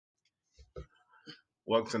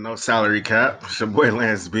Welcome to No Salary Cap. It's your boy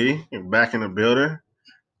Lance B. Back in the building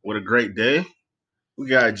with a great day. We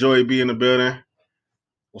got Joey B in the building.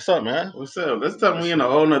 What's up, man? What's up? This time we in a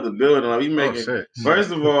whole nother building. Like, we making. shit.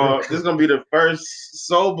 First of all, this is gonna be the first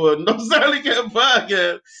sober No Salary Cap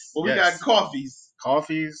podcast. But we got coffees,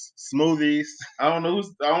 smoothies. I don't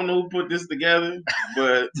know who put this together,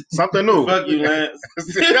 but something new. Fuck you, Lance.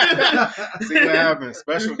 See what happens.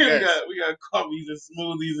 Special guest. We got coffees and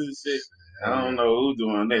smoothies and shit. I don't know who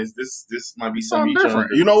doing this. This might be something different.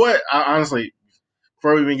 You know what? I honestly,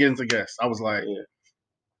 before we even get into guests, I was like,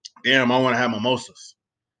 damn, I want to have mimosas.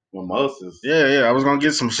 Mimosas? Yeah. I was gonna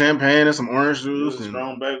get some champagne and some orange juice. And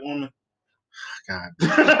strong back woman. God.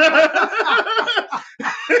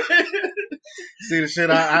 See the shit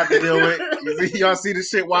I have to deal with. Y'all see the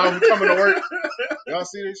shit while I'm coming to work. Y'all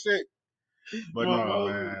see this shit. But no,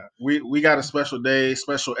 man. We got a special day,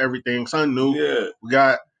 special everything, something new. Yeah. We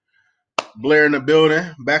got Blair in the building,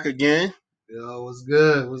 back again. Yo, what's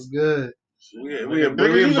good? What's good? We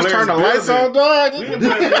just turned the lights on, dog.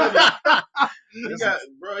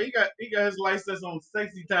 He got his lights that's on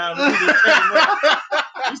sexy time.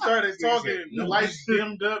 We started talking, the lights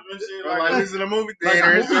dimmed up and shit. Like this in a movie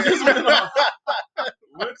theater.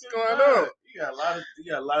 What's going on? You got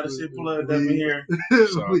a lot of shit plugged up in here.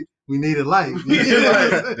 So. we need a light.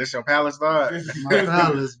 This your palace, dog? My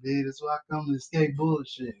palace, man. That's why I come to escape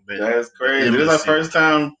bullshit. That's crazy. This is our first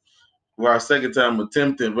time. Well, our second time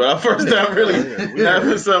attempting, but our first time really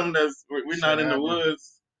having something that's we're not in the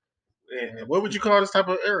woods. Yeah. What would you call this type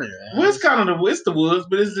of area? Well, it's kind of it's the woods,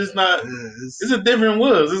 but it's just not. It's a different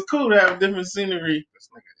woods. It's cool to have different scenery. It's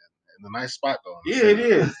like a nice spot though. Yeah, it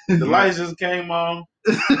is. The lights just came on.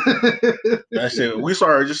 That shit. We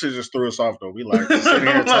sorry. This shit just threw us off though. We like sitting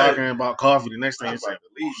here talking about coffee. The next thing you say,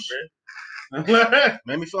 leave,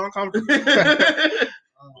 made me feel uncomfortable.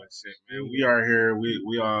 Shit, man. We are here.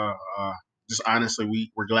 We are just honestly,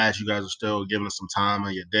 we're glad you guys are still giving us some time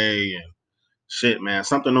on your day and shit, man.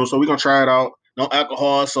 Something new. So we're gonna try it out. No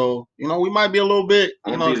alcohol, so we might be a little bit,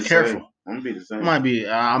 careful. I'm gonna be the same. Might be.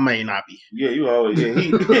 I may not be. Yeah, you always. Yeah, he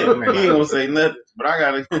ain't gonna say nothing, but I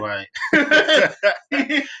gotta. Right.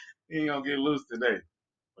 He ain't gonna get loose today.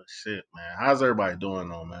 But shit, man. How's everybody doing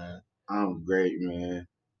though, man? I'm great, man.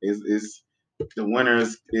 It's the winter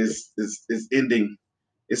is ending.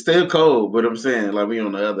 It's still cold, but I'm saying like we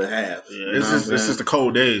on the other half. Yeah, it's just the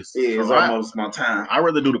cold days. Yeah, it's almost my time. I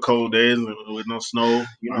rather do the cold days with no snow.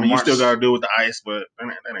 You still gotta do it with the ice, but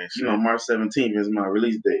that ain't shit. March 17th is my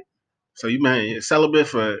release date. So you celibate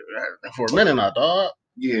for a minute now, dog.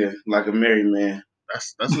 Yeah, like a married man.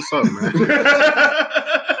 That's what's up, man.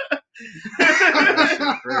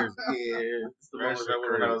 Crazy. Yeah, it's the moment I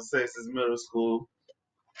went out of sex since middle school.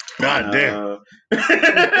 God damn.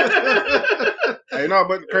 Hey, no,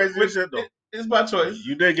 but crazy shit though. It's my choice.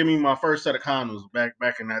 You did give me my first set of condoms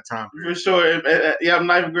back in that time period. For sure. Yeah, I'm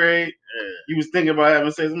ninth grade. Yeah. You was thinking about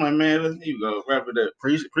having sex. I'm like, man, let's go wrap it up.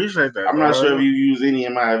 Appreciate that. I'm not sure if you use any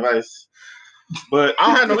of my advice, but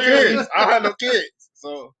I had no kids.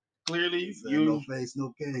 So clearly, no face,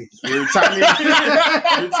 no case. You're time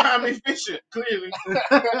efficient. Clearly,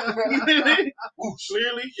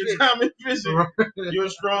 you're time efficient. You're a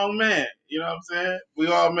strong man. You know what I'm saying? We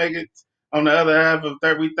all make it. On the other half of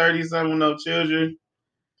 30 something with no children.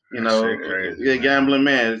 You're a gambling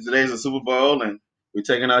man. Today's a Super Bowl, and we're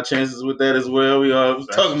taking our chances with that as well. We all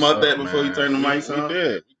talking about that before you turn the mics on. We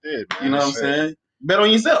did. Man. You know what I'm saying? Bet on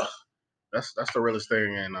yourself. That's the realest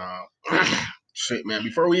thing. And shit, man.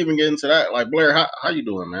 Before we even get into that, like Blair, how you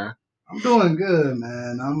doing, man? I'm doing good,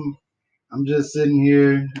 man. I'm just sitting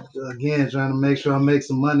here again trying to make sure I make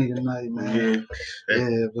some money tonight, man.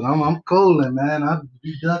 Yeah, but I'm cooling, man. I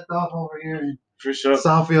be ducked off over here in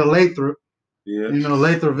Southfield, Lathrop. Yeah,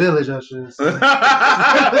 Lathrop Village, I should say. You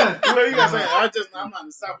gotta say I'm not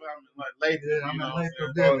in Southfield. I'm in like Lathrop. Yeah, I'm in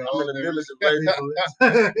Lathrop Village. I'm in the village of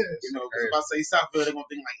Lathrop. Because if I say Southfield, they're gonna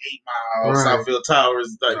think like 8 Mile, right. Southfield Towers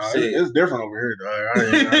type shit. It's different over here,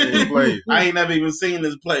 dog. I ain't never even seen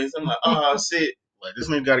this place. I'm like, oh shit. Like, this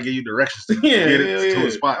nigga got to give you directions to get it to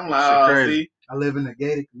a spot. I'm like, see? I live in a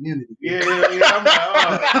gated community. Yeah.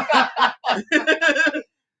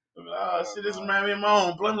 I'm like, shit, this remind me of my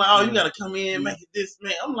own. But I'm like, you got to come in and make it this,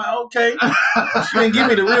 man. I'm like, okay. You didn't give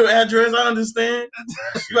me the real address. I understand.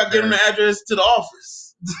 You got to give them the address to the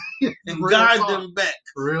office and guide them back.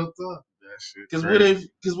 Real tough.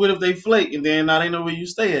 Because what if they flake and then now they know where you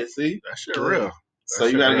stay at, see? That shit real. So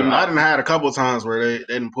you got to give them. I done had a couple of times where they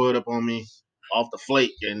didn't pull it up on me off the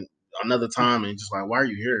flake, and another time and just like, why are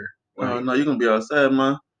you here? No, you're gonna be outside,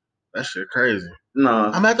 man. That shit crazy. No,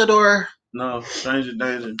 I'm at the door. No, stranger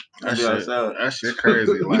danger. That shit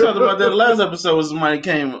crazy. We talked about that last episode when somebody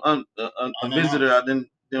came, a visitor I didn't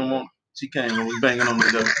want. She came and was banging on the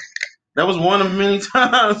door. That was one of many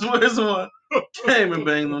times where someone came and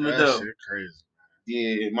banged on the door. That shit crazy.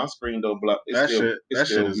 Yeah, my screen door blocked. That shit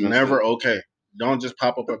is never okay. Don't just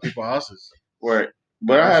pop up at people's houses. Right.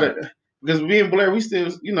 But I had it because me and Blair, we still,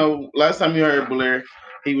 last time you heard Blair,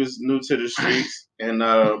 he was new to the streets, and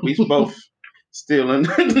we both still in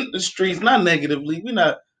the streets. Not negatively, we're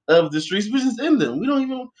not of the streets, we're just in them. We don't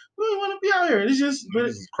want to be out here. It's just, but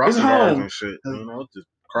it's home and shit. Just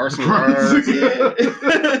crossing guards,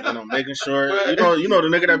 making sure you know the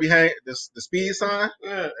nigga that be hanging the speed sign.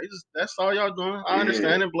 Yeah, that's all y'all doing. I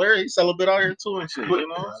understand it. Blair, he sell a bit out here too and shit.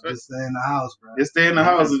 Just stay in the house, bro. Just stay in the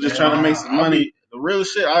house and just trying to make some money. The real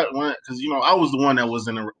shit I went because I was the one that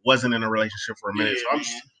wasn't in a relationship for a minute. So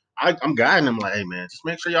I'm guiding them like, hey man, just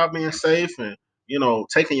make sure y'all being safe and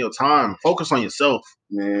taking your time. Focus on yourself.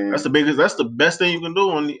 Man, that's the best thing you can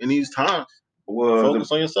do in these times. Well,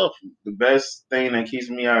 focus on yourself. The best thing that keeps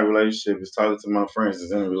me out of a relationship is talking to my friends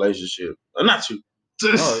that's in a relationship. Not you.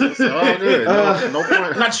 It's all good. No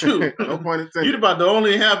point. Not you. No point in thinking. You one of the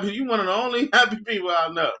only happy people I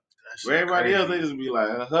know. Where everybody else, they just be like,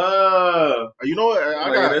 You know what?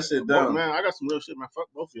 I got that shit done. Man, I got some real shit, man. Fuck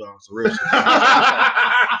both of y'all. Some real shit.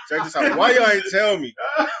 Check this out. Why y'all ain't tell me?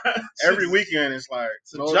 Every weekend it's like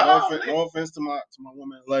no offense to my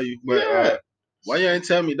woman, I love you, but why you ain't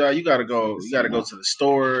tell me, dog? You gotta go. You gotta go to the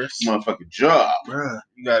stores. Motherfucking job, bruh.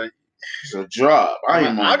 You gotta. It's a job.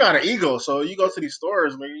 I got an ego, so you go to these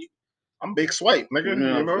stores, nigga. I'm big swipe, nigga.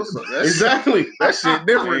 Yeah. So Exactly. That shit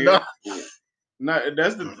different, dog. No,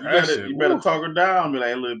 that's you better talk her down. Be like,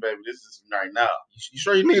 hey, little baby, this is right now. You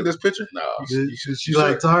sure you need this picture? No. She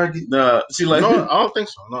like Target? No, she like. No, I don't think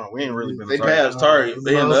so. No, we ain't really been. They passed Target.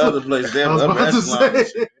 They in the other place. They have the upper echelon and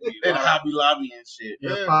shit. They Hobby Lobby and shit.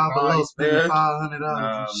 Yeah, Five Below spending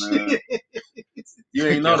 $500. You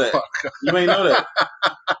ain't know that. You ain't know that.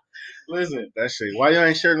 Listen, that shit. Why you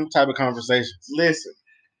ain't sharing them type of conversations? Listen,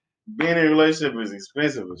 being in a relationship is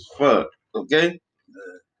expensive as fuck. Okay.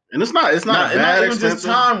 And it's not bad. Even just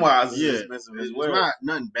time wise, it's expensive as well. It's not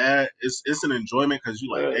nothing bad. It's an enjoyment because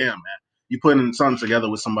you like, damn man, you putting something together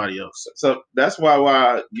with somebody else. So that's why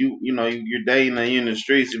you're dating and you're in the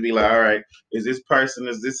streets. You be like, all right, is this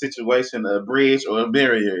situation a bridge or a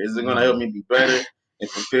barrier? Is it gonna help me be better and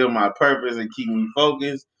fulfill my purpose and keep me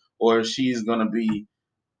focused, or she's gonna be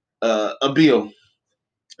a bill?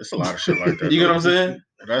 It's a lot of shit like that. You get what I'm saying?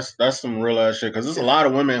 That's some real ass shit because there's a lot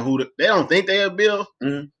of women who they don't think they a bill.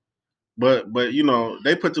 Mm-hmm. But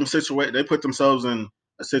they put themselves in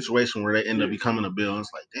a situation where they end up becoming a bill. And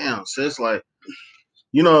it's like, damn, sis, like,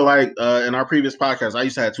 in our previous podcast, I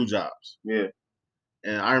used to have 2 jobs. Yeah.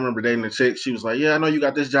 And I remember dating a chick. She was like, yeah, I know you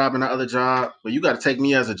got this job and that other job, but you got to take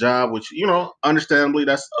me as a job, which, understandably,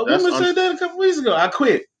 that's woman said that a couple weeks ago. I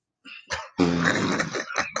quit.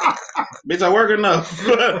 Bitch, I work enough.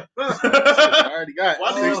 I already got.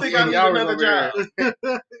 Why do you think I need another job?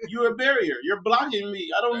 You're a barrier. You're blocking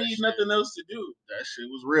me. I don't need nothing else to do. That shit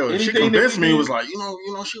was real. She convinced me. Was like,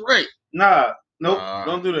 she right. Nah, nope,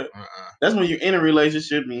 don't do that. That's when you're in a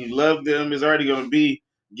relationship and you love them. It's already gonna be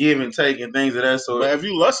give and take and things of that sort. But if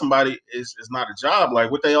you love somebody, it's not a job.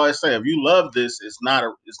 Like what they always say, if you love this, it's not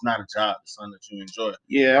a job. It's something that you enjoy.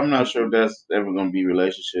 Yeah, I'm not sure if that's ever gonna be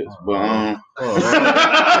relationships, but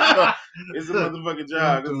it's a motherfucking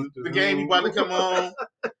job. The game you about to come on,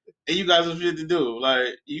 and you guys have shit to do.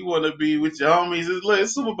 Like you want to be with your homies. It's like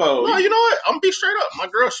Super Bowl. No, you know what? I'm gonna be straight up. My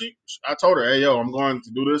girl, I told her, hey yo, I'm going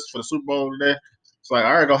to do this for the Super Bowl today. It's like,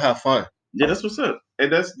 all right, go have fun. Yeah, that's what's up.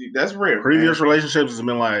 And that's rare. Previous relationships has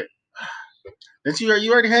been like,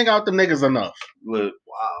 you already hang out with them niggas enough. Look,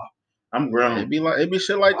 wow, I'm grown. It be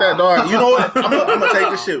shit like that, dog. You know what? I'm gonna take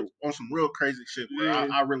this shit on some real crazy shit. Where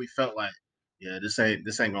I really felt like, yeah, this ain't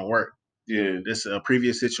gonna work. Yeah, this a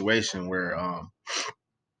previous situation where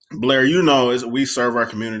Blair, we serve our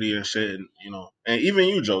community and shit, and and even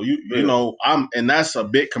you, Joe, you know, and that's a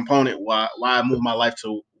big component why I moved my life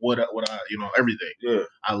to what I everything. Yeah,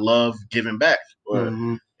 I love giving back.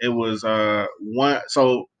 Mm-hmm. It was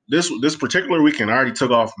so this particular weekend I already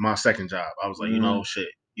took off my second job. I was like, shit,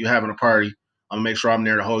 you having a party, I'm gonna make sure I'm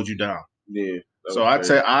there to hold you down. Yeah. So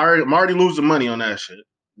I'm already losing money on that shit.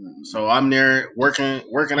 Mm-hmm. So I'm there working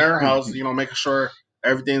at her house, making sure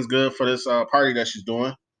everything's good for this party that she's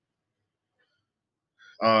doing.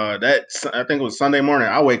 I think it was Sunday morning.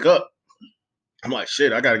 I wake up. I'm like,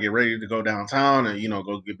 shit, I got to get ready to go downtown and,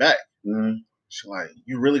 go get back. Mm-hmm. She's like,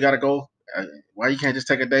 you really got to go? Why you can't just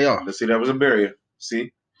take a day off? See, that was a barrier.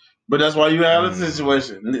 See? But that's why you had a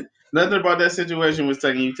situation. Nothing about that situation was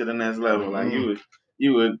taking you to the next level. Like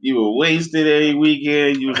you were wasted every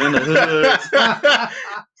weekend. You was in the hood.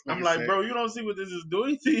 I'm like, bro, you don't see what this is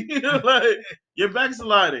doing to you. Like, you're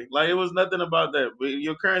backsliding. Like, it was nothing about that. But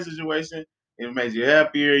your current situation, it makes you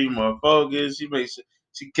happier. You more focused.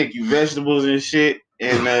 She kick you vegetables and shit.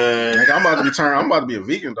 And like, I'm about to be a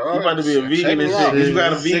vegan, dog. You about to be a vegan and shit. Cause you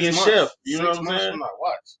got a vegan chef. You know what I'm saying?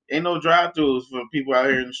 Ain't no drive-thrus for people out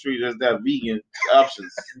here in the street that's got vegan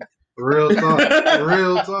options. Real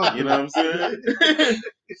talk. You know what I'm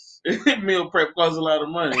saying? Meal prep costs a lot of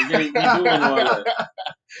money. You can't be doing all that.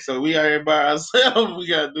 So we out here by ourselves. We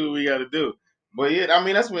gotta do what we gotta do. But yeah, I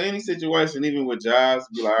mean that's with any situation, even with jobs.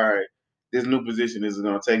 Be like, all right, this new position is it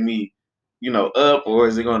gonna take me, up, or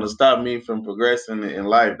is it gonna stop me from progressing in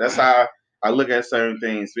life? That's how I look at certain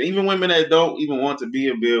things. So even women that don't even want to be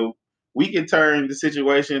a bill, we can turn the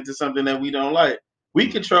situation into something that we don't like. We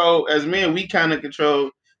control, as men, we kind of control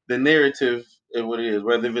the narrative of what it is,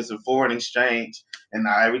 whether if it's a foreign exchange, and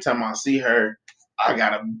now every time I see her, I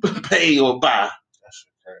gotta pay or buy.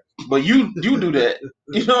 But you do that.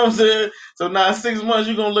 You know what I'm saying? So now 6 months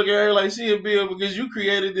you're gonna look at her like she a bill because you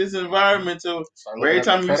created this environment to every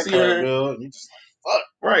time you see her. Bill, you just like, fuck.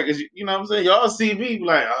 Right, because you know what I'm saying? Y'all see me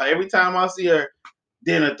like every time I see her,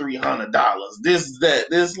 dinner $300. This,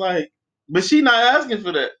 that, this like, but she not asking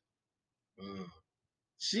for that.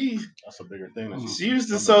 That's a bigger thing. She used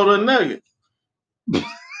to sold a nugget. That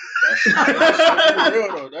shit be real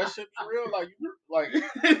though. That shit be real. Like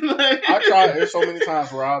I tried. There's so many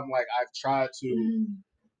times where I've tried to,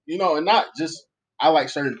 and not just I like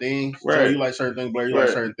certain things. Right. So you like certain things, Blair. You like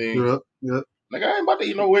certain things. Yep. Like I ain't about to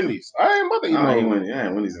eat no Wendy's. I ain't about to eat no Wendy's. I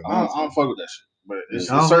ain't Wendy's. I don't fuck with that shit. But it's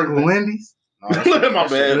certain with Wendy's. No, my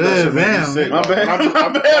bad. My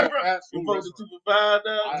bad. You supposed to 2 for $5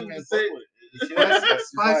 now. 2 for 6.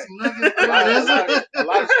 Spicy nuggets. A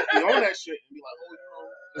lot of shit be on that shit and be like,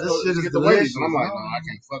 this shit is get delicious. the Wendy's, and I'm like, no, I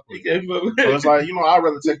can't fuck with it. So it's like, I'd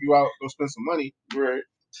rather take you out, go spend some money. Right.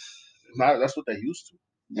 That's what they used to.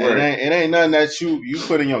 Right. It ain't nothing that you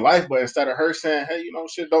put in your life, but instead of her saying, hey,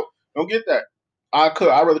 shit, don't get that. I'd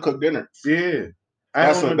rather cook dinner. Yeah.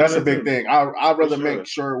 That's a big thing. I'd rather make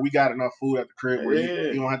sure we got enough food at the crib where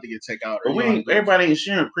you don't have to get takeout. But everybody ain't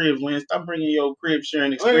sharing cribs, Lynn. Stop bringing your crib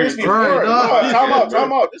sharing experience. Time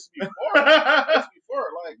out. This is before.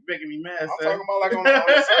 Like making me mad. I'm talking about like on a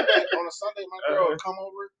Sunday, my girl would come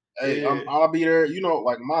over. Hey, I'll be there.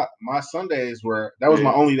 Like my Sundays that was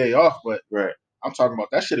my only day off. But I'm talking about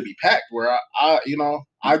that shit'd be packed. Where I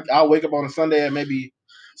wake up on a Sunday at maybe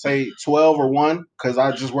say 12 or 1 because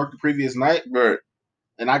I just worked the previous night. Right.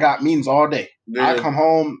 And I got meetings all day. Yeah. I come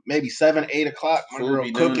home maybe 7, 8 o'clock. My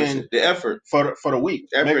girl cooking the effort for the week,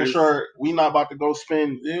 making sure we not about to go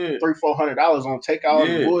spend $300-$400 on takeout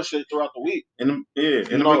and bullshit throughout the week. And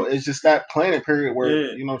it's just that planning period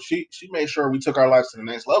where she made sure we took our lives to the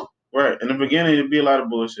next level. Right. In the beginning, it'd be a lot of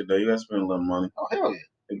bullshit though. You gotta spend a lot of money. Oh hell yeah.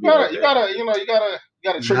 You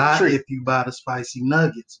gotta trick or treat. If you buy the spicy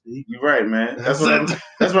nuggets, B. You're right, man. That's what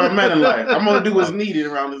I meant in life. I'm gonna do what's needed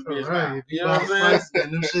around this bitch. Right. You know what I'm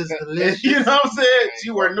saying? Them shit's delicious. You know what I'm saying? She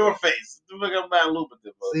wear North Face. The fuck I'm buying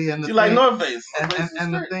Louboutin. She like North Face.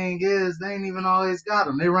 And the thing is, they ain't even always got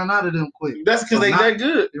them. They run out of them quick. That's because they that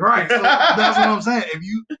good. Right. So that's what I'm saying. If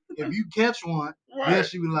you catch one, then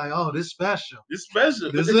she be like, oh, this special. It's special.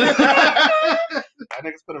 That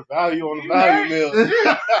niggas put a value on the value meal.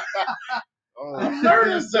 I'm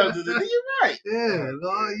learning something. You're right. Yeah,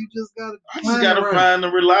 no, you just gotta find a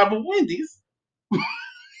reliable Wendy's,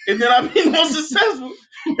 and then I'll be more successful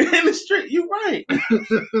in the street. You're right,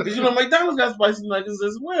 because McDonald's got spicy nuggets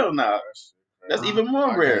as well now. That's even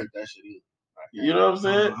more rare. You know what I'm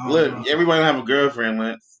saying? Look, everybody have a girlfriend,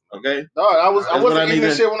 Lance. Okay. No, I wasn't eating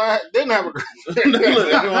this shit when I didn't have a girlfriend.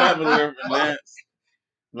 Look, everyone have a girlfriend,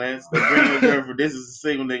 Lance, bring your girlfriend. This is a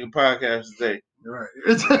single nigga podcast today. Right.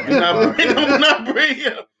 I'm not bringing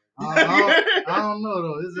up. I don't know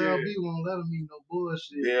though. His LB won't let him eat no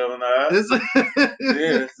bullshit. Hell nah.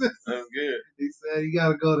 Yeah, that's good. He said you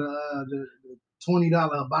gotta go to the $20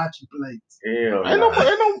 hibachi plates. Hell ain't no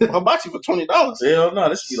hibachi for $20. Hell no,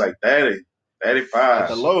 this should be like 30, 35. At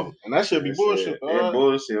the low, and that should be bullshit. Yeah,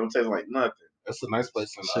 bullshit. It don't taste like nothing. That's a nice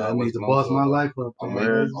place. I need to boss my life up. On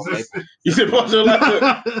Maple. You said boss your life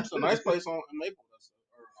up? It's a nice place on Maple.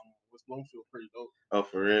 West Bloomfield, pretty dope. Oh,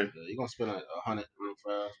 for real? Yeah, you're gonna spend $100 real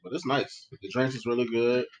fast, but it's nice. The drinks is really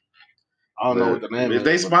good. I don't know what the name is.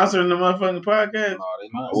 They sponsoring the motherfucking podcast? No, they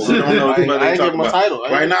not. Well, we don't know what they talking about. Title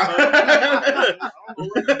right now.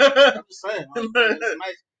 I'm just saying. It's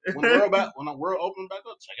nice. when the world opens back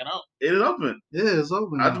up, check it out. It is open. Yeah, it's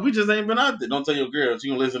open. We just ain't been out there. Don't tell your girl. She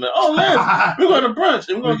gonna listen to. Oh, Les, we're going to brunch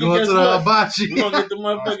and we're gonna get to the hibachi. We're gonna get the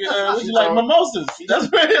motherfucking. What you like, mimosas? That's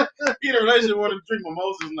right. He in a relationship want to drink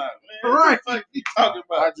mimosas now. Man, right? What the fuck you talking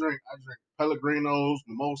about? I drink Pellegrinos,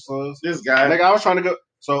 mimosas. This guy. Like I was trying to go.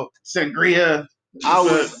 So sangria. I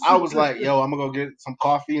was like, yo, I'm gonna go get some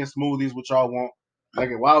coffee and smoothies, which y'all want. Like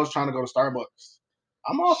while I was trying to go to Starbucks,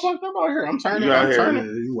 I'm all fucked up out here. I'm turning. You out here? Yeah,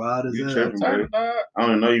 you wild as hell. Tripping, I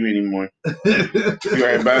don't know you anymore. You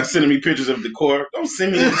right about sending me pictures of decor. Don't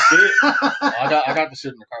send me this shit. I got the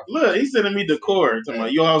shit in the car. Look, he's sending me decor. Talking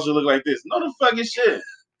about your house should look like this. No, the fucking shit.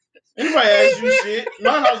 Anybody ask you shit?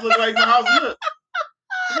 My house look like my house look.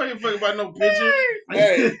 I don't fuck about no picture.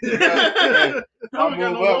 Hey, I don't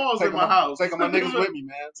got no walls in my house. Taking my niggas with me,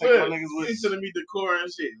 man. Taking my niggas with me. He's sending me decor and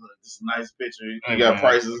shit. Look, this is a nice picture. You got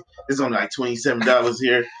prices. It's only like $27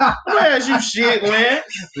 here. I'm gonna ask you shit, man.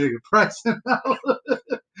 Nigga, pricing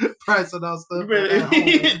out stuff.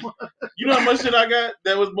 You know how much shit I got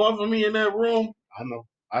that was bought for me in that room? I know.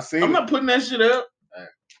 I see. I'm not putting that shit up.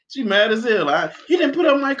 She mad as hell. He didn't put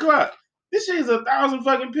up my clock. This shit is 1,000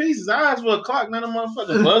 fucking pieces. I asked for a clock, not a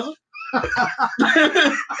motherfucking buzzer.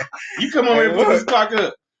 You come over here and put this clock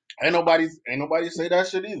up. Ain't nobody say that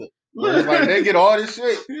shit either. It's like they get all this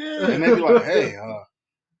shit, and they be like, "Hey,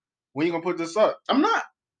 when you gonna put this up?" I'm not.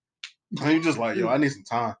 And you just like, "Yo, I need some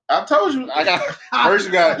time." I told you. First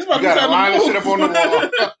you got to line this shit up on the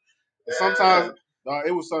wall. Sometimes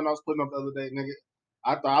it was something I was putting up the other day, nigga.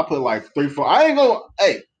 I thought I put like 3, 4. I ain't gonna.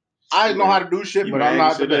 Hey. I know how to do shit, but I'm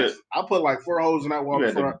not the best. I put like 4 holes in that wall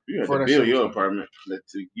before that build your apartment.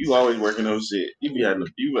 You always working on shit. You have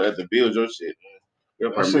to build your shit.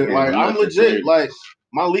 Your apartment shit, like I'm legit. Like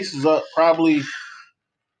my lease is up probably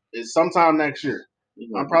sometime next year.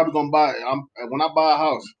 I'm probably gonna buy. When I buy a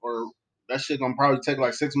house, or that shit gonna probably take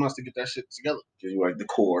like 6 months to get that shit together. Cause you like the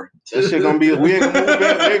core. That shit gonna be. We ain't gonna move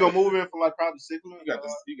in. We ain't gonna move in for like probably 6 months.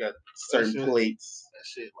 You got certain plates. That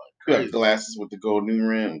shit like crazy. You got glasses with the golden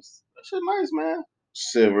rims. That shit nice, man.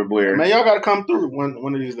 Silverware. Man, y'all gotta come through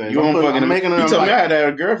one of these days. You don't fucking making. You told me I had to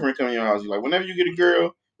have a girlfriend come in your house. You like whenever you get a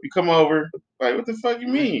girl, you come over. Like what the fuck you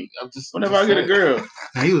mean? Whenever I get a girl,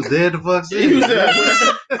 he was dead to fuck. He was dead.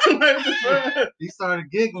 He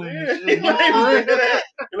started giggling. Yeah, and shit.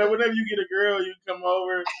 Like whenever you get a girl, you come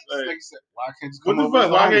over. Like, why can't you come over? What the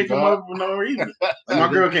fuck? Why can't you come over for no reason? Like, my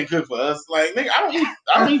girl can't cook for us. Like nigga, I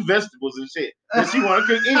don't eat vegetables and shit. And she want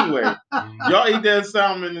to cook anyway. Y'all eat that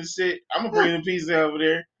salmon and shit. I'm gonna bring the pizza over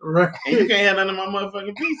there, right? And you can't have none of my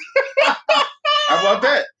motherfucking pizza. How about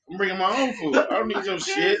that? I'm bringing my own food. I don't need your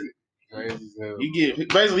shit.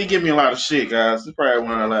 He give me a lot of shit, guys. This is probably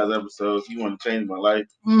one of our last episodes. He want to change my life.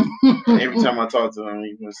 Every time I talk to him,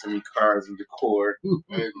 he want to send me cards and decor.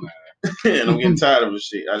 And I'm getting tired of his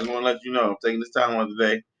shit. I just want to let you know, I'm taking this time on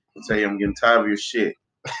today to tell you I'm getting tired of your shit.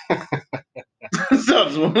 So I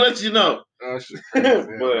just want to let you know. But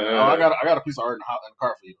I got a piece of art in the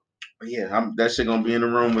car for you. Yeah, that shit gonna be in the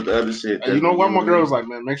room with the other shit. And you know, one more girl was like,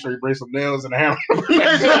 "Man, make sure you bring some nails and a hammer."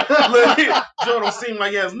 Joe don't seem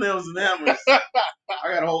like he has nails and hammers.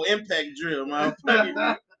 I got a whole impact drill, man.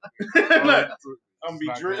 I'm be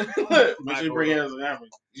drill. Make sure you bring nails and hammers.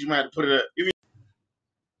 You might have to put it up.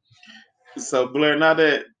 So Blair, now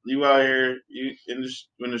that you out here, you in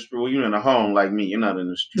the street, well, you in a home like me. You're not in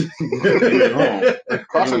the street. You're at home,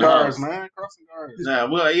 crossing guards, man. Crossing guards. Nah,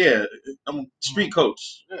 well, yeah, I'm a street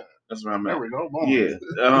coach. Yeah. That's where I'm at. There we go. Boom.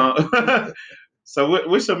 Yeah. So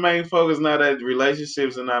what's your main focus now that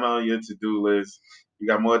relationships are not on your to-do list? You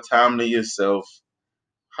got more time to yourself.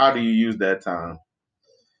 How do you use that time?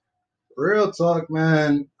 Real talk,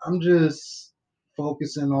 man. I'm just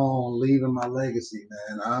focusing on leaving my legacy,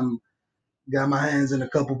 man. I'm got my hands in a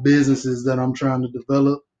couple businesses that I'm trying to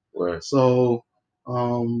develop. Right. So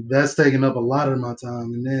that's taking up a lot of my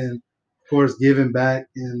time. And then, of course, giving back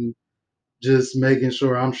and just making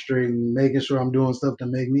sure I'm straight and making sure I'm doing stuff to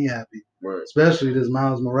make me happy. Right. Especially this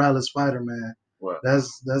Miles Morales Spider-Man. Right.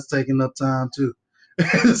 That's taking up time too.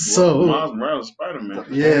 So Miles Morales Spider-Man.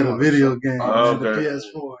 Yeah, the video game. Okay. The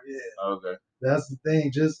PS4. Yeah. Okay. That's the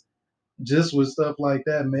thing. Just with stuff like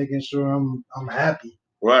that, making sure I'm happy.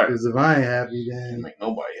 Right. Because if I ain't happy, then make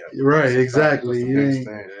nobody happy. Right. Exactly.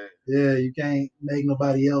 You can't make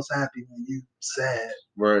nobody else happy when you sad.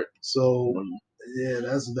 Right. So. Yeah,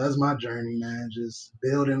 that's my journey, man. Just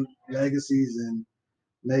building legacies and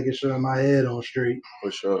making sure my head on straight. For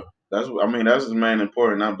sure. That's the main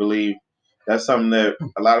important. I believe that's something that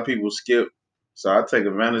a lot of people skip. So I take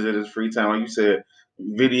advantage of this free time. Like you said,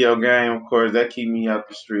 video game, of course, that keep me out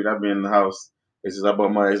the street. I've been in the house It's just I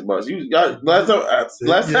bought my Xbox. Last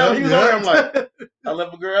time he was over here, I'm like, I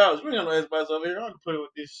left a girl out. You ain't got no Xbox over here. I don't play with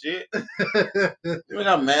this shit. You ain't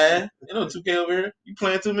got mad. You know 2K over here. You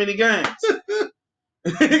playing too many games.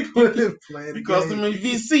 You cost too many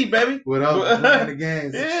VC, baby. Without playing the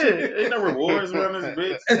games. Yeah, ain't no rewards around this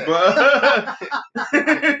bitch.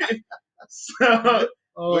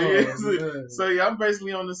 So yeah, I'm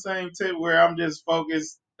basically on the same tip where I'm just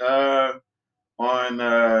focused on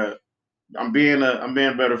I'm being a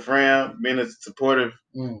better friend, being a supportive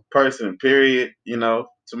person, period, you know,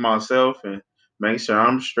 to myself and make sure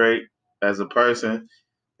I'm straight as a person.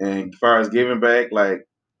 And as far as giving back, like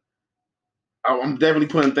I'm definitely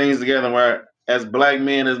putting things together where as black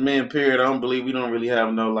men, as men, period, I don't believe we don't really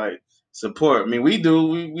have no like support. I mean, we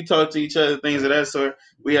do. We talk to each other, things of that sort.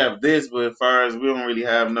 We have this, but as far as we don't really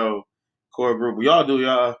have no core group. Y'all do.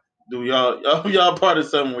 Y'all part of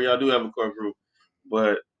something where y'all do have a core group.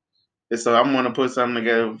 But so I'm gonna put something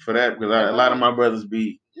together for that because a lot of my brothers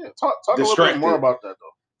be talk a little bit more about that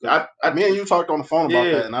though. Me and you talked on the phone about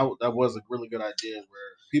that, and that was a really good idea.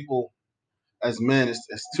 Where people, as men,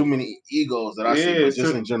 it's too many egos that I see, but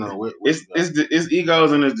just in general, it's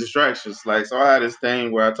egos and it's distractions. Like, so I had this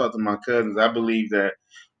thing where I talked to my cousins. I believe that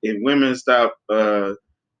if women stop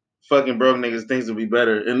fucking broke niggas, things will be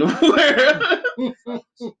better in the world.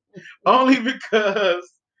 Only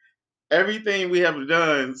because everything we have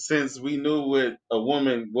done since we knew what a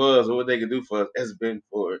woman was or what they could do for us has been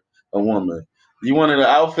for a woman. You wanted an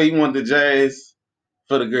outfit, you wanted the jazz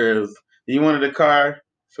for the girls. You wanted a car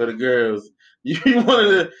for the girls. You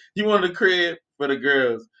wanted a crib for the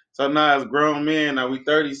girls. So now as grown men, now we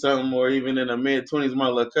 30 something or even in the mid 20s, my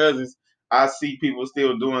little cousins, I see people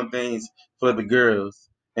still doing things for the girls.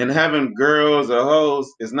 And having girls or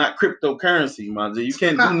hoes is not cryptocurrency, my G. You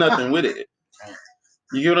can't do nothing with it.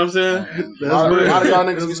 You get what I'm saying? A lot of y'all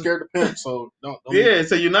niggas be scared to pimp, so don't yeah,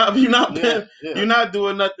 so you're not pimp. You're not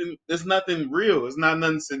doing nothing. It's nothing real. It's not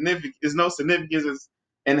nothing significant. There's no significance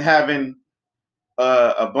in having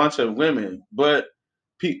a bunch of women. But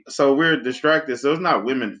so we're distracted. So it's not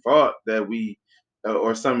women's fault that we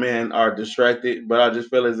or some men are distracted. But I just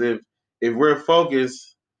feel as if we're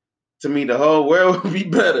focused, to me, the whole world would be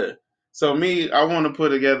better. So I want to put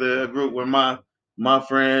together a group with my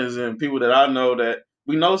friends and people that I know that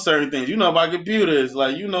we know certain things. You know about computers,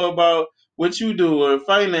 like you know about what you do or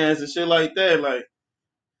finance and shit like that. Like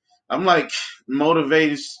I'm like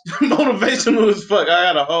motivational as fuck. I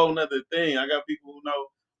got a whole nother thing. I got people who know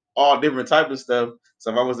all different type of stuff.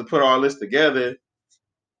 So if I was to put all this together,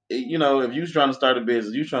 you know, if you trying to start a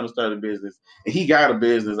business, you trying to start a business, and he got a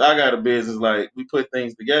business, I got a business. Like we put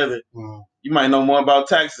things together. You might know more about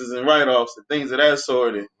taxes and write-offs and things of that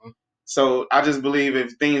sort. And so I just believe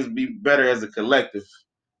if things be better as a collective,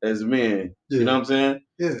 as men, you know what I'm saying?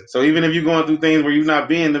 Yeah. So even if you're going through things where you're not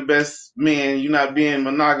being the best man, you're not being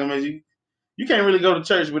monogamous, you can't really go to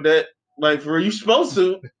church with that. Like for you supposed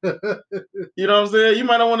to. You know what I'm saying? You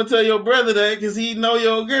might not want to tell your brother that because he know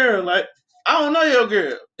your girl. Like I don't know your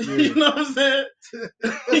girl. Yeah. You know what I'm saying?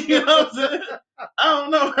 You know what I'm saying? I don't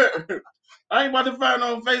know her. I ain't about to find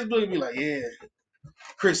her on Facebook and be like, yeah,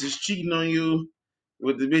 Chris is cheating on you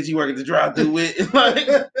with the bitch you work at the drive-thru with. Like,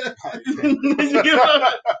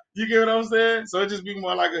 you get what I'm saying? So it just be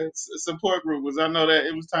more like a support group, because I know that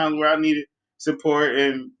it was times where I needed support,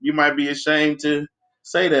 and you might be ashamed to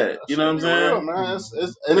say that. You know what I'm saying? Real, man.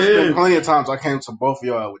 It's been plenty of times I came to both of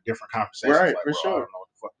y'all with different conversations. Right, like, for sure. I don't know what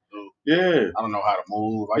the fuck to do. Yeah. I don't know how to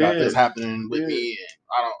move. I got this happening with me, and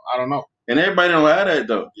I don't know. And everybody don't have that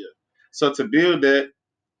though. Yeah. So to build that,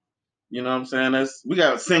 you know what I'm saying? We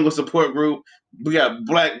got a single support group. We got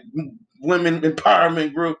black women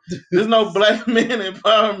empowerment group. There's no black men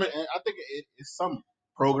empowerment. And I think it's some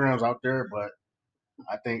programs out there, but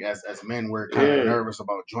I think as men we're kind of nervous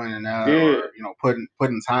about joining that or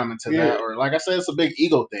putting time into that, or like I said, it's a big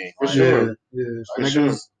ego thing. For sure.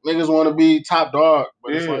 Niggas want to be top dog,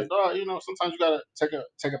 but it's like, dog, you know, sometimes you gotta take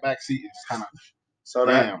a back seat and just kind of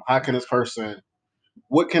how can this person?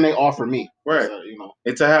 What can they offer me? Right. So, you know,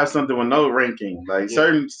 and to have something with no ranking, like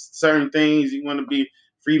certain things, you want to be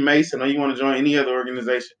Freemason or you want to join any other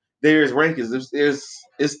organization. There's rankings.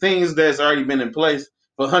 There's things that's already been in place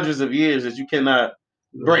for hundreds of years that you cannot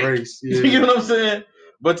break. You know what I'm saying?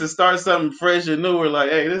 But to start something fresh and new, we're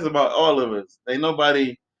like, hey, this is about all of us. Ain't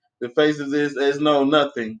nobody that faces this as no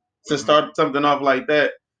nothing. To start something off like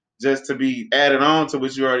that, just to be added on to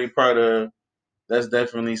what you're already part of. That's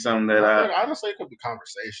definitely something that honestly, it could be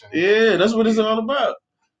conversation. Yeah, that's what it's all about.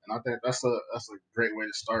 And I think that's a great way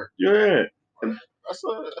to start. Yeah. That's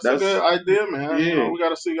a good idea, man. Yeah. You know, we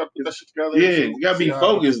gotta put that shit together. Yeah, you gotta be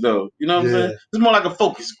focused though. You know what I'm saying? It's more like a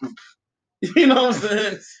focus group. You know what I'm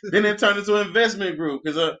saying? Then it turned into an investment group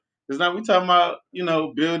because now we talking about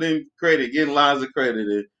building credit, getting lines of credit,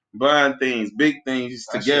 and buying things, big things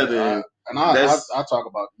together. I talk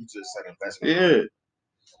about, you just said investment.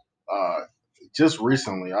 Yeah. Just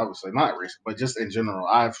recently, I would say not recent, but just in general,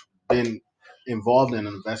 I've been involved in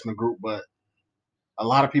an investment group, but a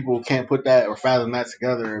lot of people can't put that or fathom that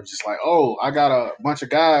together. It's just like, oh, I got a bunch of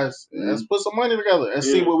guys. Let's put some money together. Let's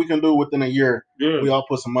see what we can do within a year. Yeah. We all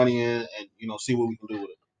put some money in and see what we can do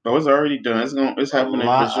with it. No, it's already done. It's happening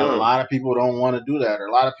for sure. A lot of people don't want to do that, or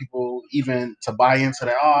a lot of people even to buy into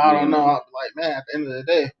that. Oh, I don't know. Like, man, at the end of the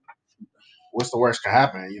day, what's the worst can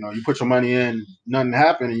happen? You put your money in, nothing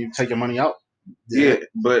happened, and you take your money out. Yeah,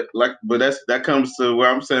 but that comes to where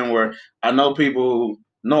I'm saying where I know people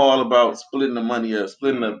know all about splitting the money up,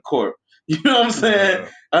 splitting the corp. You know what I'm saying? Yeah.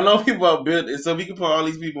 I know people about building, so we can put all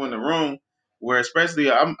these people in the room where,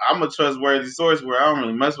 especially, I'm a trustworthy source where I don't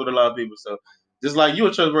really mess with a lot of people. So just like you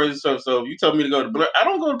a trustworthy source, so if you tell me to go to Blair, I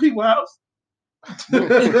don't go to people's house.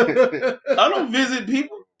 I don't visit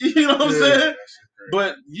people. You know what I'm saying?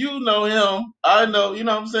 But you know him, I know. You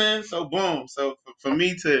know what I'm saying? So boom. So for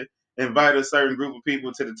me to invite a certain group of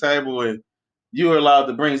people to the table and you're allowed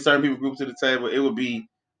to bring certain people group to the table, it would be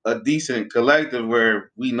a decent collective where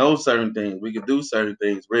we know certain things, we can do certain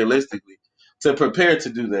things realistically to prepare to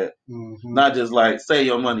do that. Mm-hmm. Not just like say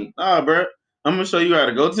your money. Nah, bro, I'm gonna show you how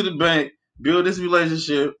to go to the bank, build this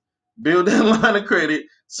relationship, build that line of credit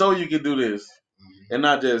so you can do this. Mm-hmm. And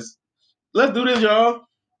not just let's do this, y'all.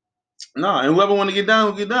 No, and whoever want to get down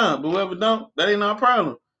will get down, but whoever don't, that ain't our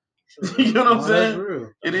problem. You know what I'm saying? That's real.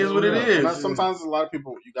 It is what it is. Sometimes a lot of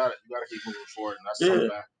people, you gotta keep moving forward, and that's something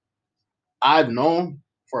that I've known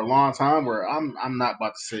for a long time. Where I'm not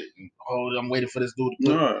about to sit and I'm waiting for this dude to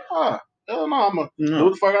do it. Hell no, I'm gonna do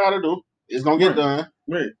what the fuck I gotta do. It's gonna get done,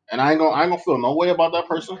 right? And I ain't gonna feel no way about that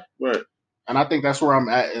person, right? And I think that's where I'm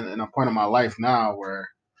at in a point in my life now where.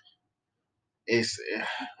 It's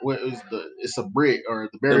a bridge or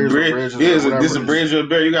the barriers. It's a bridge or a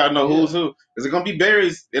barrier. You gotta know who's who. Is it gonna be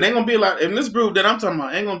barriers? It ain't gonna be like in this group that I'm talking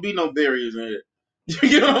about. Ain't gonna be no barriers in here.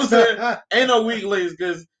 You know what I'm saying? Ain't no weak links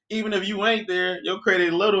because even if you ain't there, your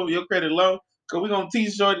credit little, your credit low. Cause we gonna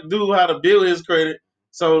teach Shorty dude how to build his credit.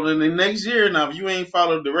 So then the next year now, if you ain't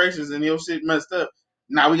follow directions and your shit messed up,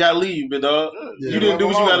 now we gotta leave, big dog. You didn't do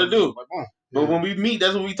what you gotta do. But when we meet,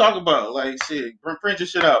 that's what we talk about. Like, shit, print your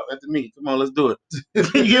shit out at the meet. Come on, let's do it.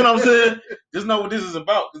 You know what I'm saying? Just know what this is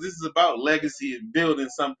about, because this is about legacy and building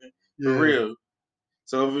something for real.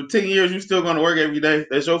 So if in 10 years you still going to work every day,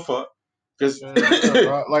 that's your fault. Because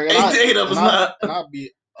like, 8 of us not. And I'll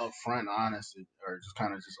be upfront, honest, or just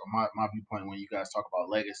kind of just on my viewpoint when you guys talk about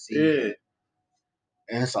legacy. Yeah.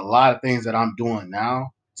 And it's a lot of things that I'm doing now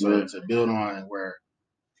to build on where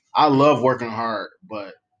I love working hard,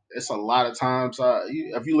 but it's a lot of times.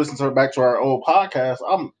 If you listen back to our old podcast,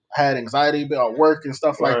 had anxiety about work and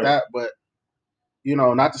stuff like that. But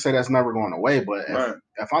not to say that's never going away. But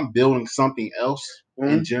if I'm building something else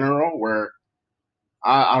in general, where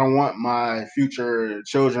I don't want my future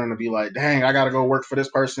children to be like, dang, I got to go work for this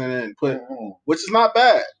person and which is not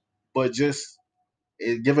bad, but just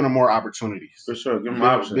giving them more opportunities. For sure, give them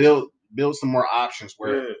options. Build some more options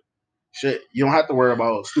where shit, you don't have to worry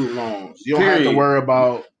about student loans. You don't have to worry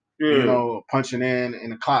about. Punching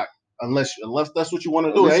in the clock, unless that's what you want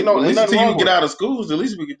to do. At least until you get out of school, the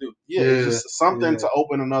least we can do. Yeah, just something to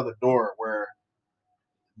open another door where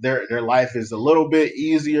their life is a little bit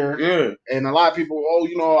easier. Yeah, and a lot of people,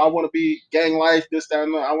 I want to be gang life, this, that,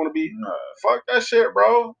 and that. I want to be. Fuck that shit,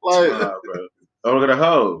 bro. Like, bro. Don't look at a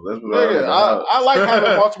hoe. That's what I like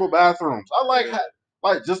having multiple bathrooms. I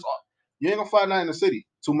like just you ain't gonna find that in the city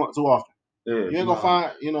too often. Yeah, you ain't gonna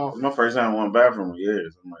find, It's my first time in one bathroom in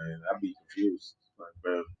years. I'm like, I'd be confused. Like,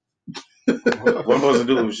 bro, what am I supposed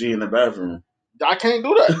to do if she in the bathroom? I can't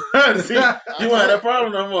do that. See, you won't have that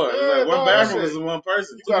problem no more. Yeah, like one bathroom is one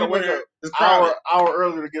person. You gotta wake up an hour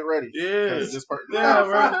earlier to get ready. Yeah,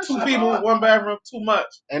 bro. 2 people, one bathroom, too much.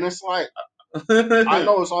 And it's like, I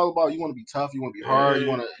know it's all about you want to be tough, you want to be hard, you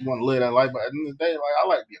want to live that life. But at the end of the day, like I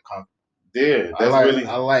like being comfortable. Yeah, that's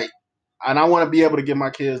I like. And I want to be able to give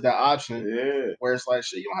my kids that option where it's like,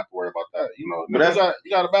 shit, you don't have to worry about that. But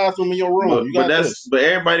you got a bathroom in your room. But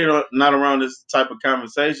everybody not around this type of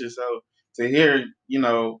conversation. So to hear,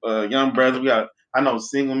 young brothers, I know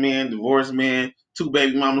single men, divorced men, 2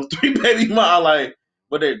 baby mamas, 3 baby mamas,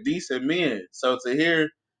 but they're decent men. So to hear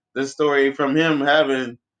the story from him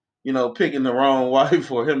having, picking the wrong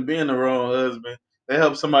wife or him being the wrong husband, that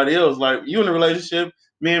helps somebody else. Like you in a relationship.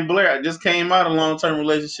 Me and Blair, I just came out of a long-term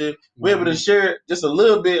relationship. We're able to share it just a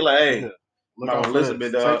little bit. Like, hey, listen,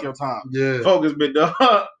 big dog. Take your time. Yeah. Focus, big dog.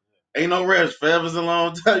 ain't no rest. Forever's a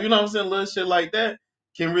long time. You know what I'm saying? Little shit like that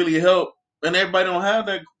can really help. And everybody don't have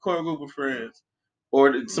that core group of friends.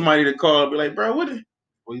 Or somebody to call and be like, bro, what do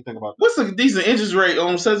you think about that? What's a decent interest rate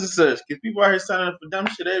on such and such? Because people out here signing up for dumb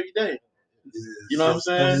shit every day. You know what I'm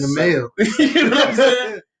saying? In the mail. You know what I'm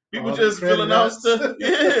saying? People just filling out stuff.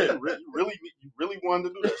 Yeah. You really wanted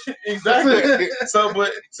to do that shit. Exactly.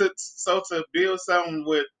 So to build something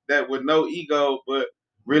with no ego, but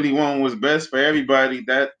really wanting what's best for everybody,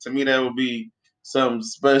 that to me that would be something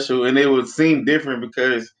special, and it would seem different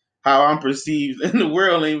because how I'm perceived in the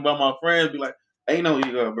world, even by my friends, be like, ain't no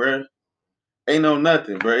ego, bro. Ain't no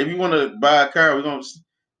nothing, bro. If you want to buy a car, we're gonna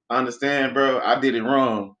understand, bro. I did it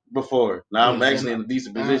wrong before. Now I'm actually in a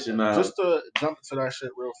decent position now. Just to jump into that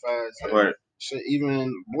shit real fast, right? Shit,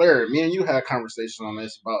 even Blair, me and you had conversations on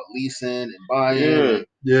this about leasing and buying.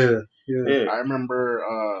 Yeah. I remember,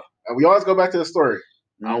 and we always go back to the story.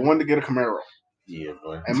 Mm-hmm. I wanted to get a Camaro. Yeah,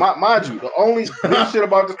 boy. And mind you, the only good shit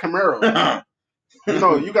about this Camaro,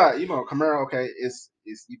 you got Camaro. Okay, is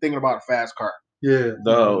you thinking about a fast car. Yeah,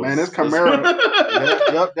 man, this Camaro.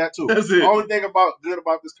 That too. The only thing good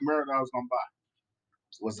about this Camaro that I was gonna buy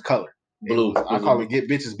was the color. Blue. I call it get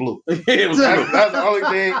bitches blue. It was blue. That's the only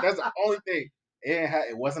thing. That's the only thing.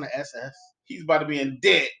 It wasn't an SS. He's about to be in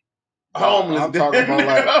debt. Homeless. I'm talking about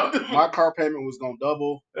like my car payment was gonna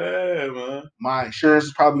double. Yeah, man. My insurance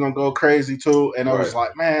is probably gonna go crazy too. And I was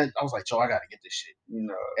like, man, Joe, I gotta get this shit.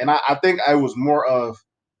 And I think I was more of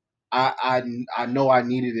I know I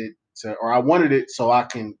needed it or I wanted it so I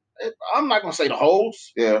can. I'm not gonna say the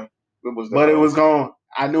holes. Yeah, it was going.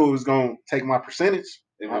 I knew it was gonna take my percentage,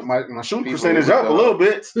 my shooting percentage up a little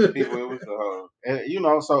bit. It was the holes.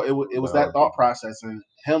 And, so it was that thought process and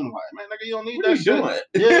him like, man, nigga, you don't need that shit. Doing?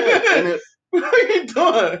 Yeah, and what are you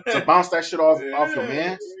doing? To bounce that shit off your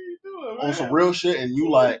man on some real shit, and you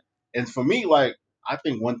like, and for me, like, I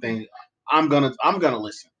think one thing. I'm gonna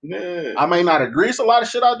listen. Yeah. I may not agree with a lot of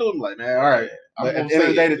shit I do. I'm like, man, all right. But at the end of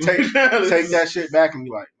the day, to take that shit back and be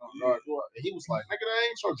like, no, he was like, nigga, that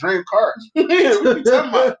ain't your dream car. Yeah, what you talking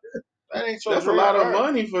about? That ain't your That's dream a lot car. of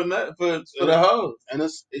money for the hoes. And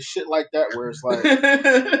it's shit like that where it's like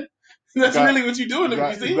that's really what you're doing.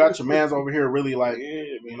 You got your mans over here really like,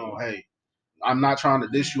 hey, I'm not trying to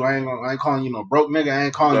diss you. I ain't calling you no broke nigga. I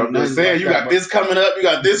ain't calling you nothing. Saying like you got this coming up. You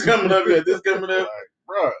got this coming up. You got this coming up. Like,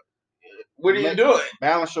 bro. What are you doing?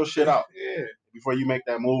 Balance your shit out before you make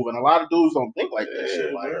that move. And a lot of dudes don't think like that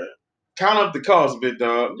shit. Like, count up the cost, big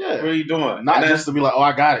dog. Yeah. What are you doing? Not just to be like, oh,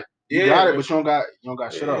 I got it. You got it, but you don't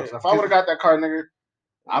got shit else. So if I would have got that car, nigga,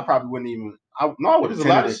 I probably wouldn't even. I would have a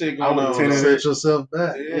lot of shit going on. Set yourself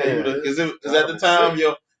back. Yeah. Because at the time,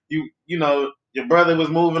 your brother was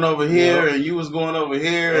moving over here and you was going over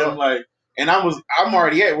here, and I'm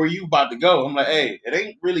already at where you about to go. I'm like, hey, it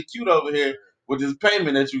ain't really cute over here with this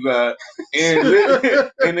payment that you got, and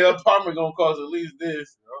the apartment gonna cost at least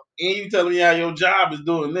this, and you telling me how your job is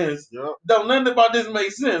doing this. Don't nothing about this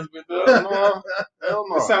make sense, but hell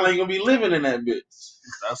no. It sound like you're gonna be living in that bitch.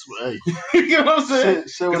 That's what. Hey, you know what I'm saying?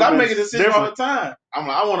 Because I make a decision all the time. I'm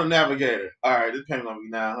like, I want a Navigator. All right, this payment gonna be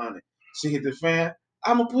 $900. She hit the fan.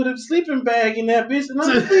 I'm gonna put a sleeping bag in that bitch, and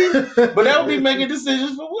I'm sleep. But they'll be making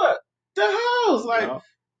decisions for what? The house, like,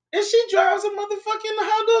 and she drives a motherfucking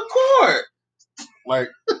Honda Accord. Like,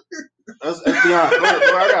 that's beyond.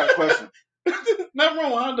 I got a question. Nothing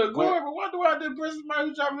wrong with Honda Accord, but why do I have to impress somebody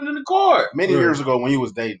who's driving an Accord? Many years ago, when you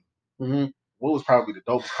was dating, what was probably the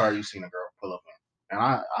dopest car you seen a girl pull up in?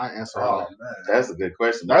 And I answer all that. That's a good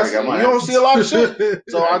question. You don't see a lot of shit.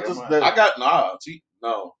 So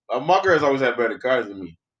no. My girls always have better cars than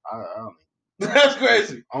me. I don't. That's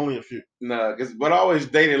crazy. Only a few. Nah, but I always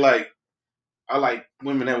dated I like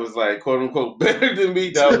women that was like quote unquote better than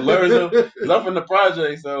me. That I learned them. I'm from the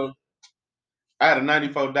project, so I had a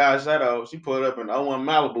 '94 Dodge Shadow. She pulled up in the 01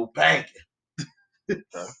 Malibu, bang.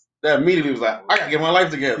 That immediately was like, I gotta get my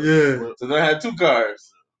life together. Yeah. So then I had two cars,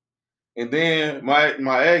 and then my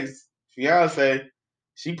ex fiance,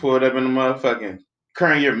 she pulled up in the motherfucking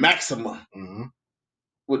current year Maxima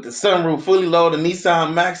with the sunroof fully loaded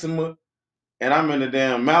Nissan Maxima. And I'm in the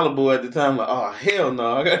damn Malibu at the time, like, oh, hell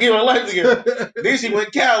no, I gotta get my life together. Then she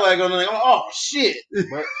went Cadillac on like, oh, shit.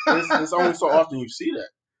 But it's only so often you see that.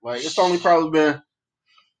 Like, it's only probably been,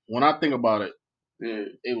 when I think about it,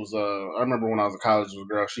 it was, I remember when I was in college, there was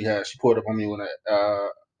a girl, she pulled up on me with a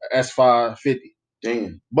S550.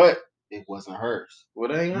 Damn. But it wasn't hers.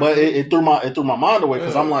 Well, ain't but it threw my mind away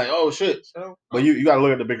because I'm like, oh, shit. But you got to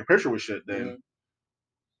look at the bigger picture with shit then. Yeah.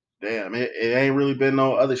 Damn, it ain't really been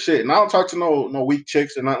no other shit. And I don't talk to no weak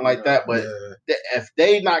chicks or nothing like that. But if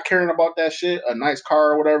they not caring about that shit, a nice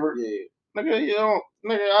car or whatever, Nigga, you know,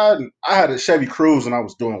 nigga, I had a Chevy Cruze and I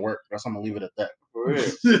was doing work. That's I'm gonna leave it at that. For real.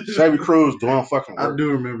 Chevy Cruze doing fucking work. I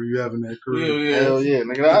do remember you having that Cruze. Yeah. Hell yeah,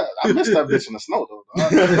 nigga. I missed that bitch in the snow though.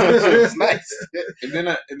 It's nice. And then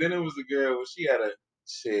it was a girl where she had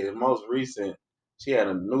most recent. She had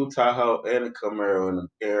a new Tahoe and a Camaro in the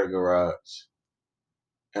air garage.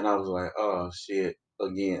 And I was like, oh shit,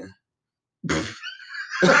 again.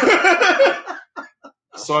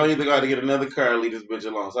 So I either got to get another car or leave this bitch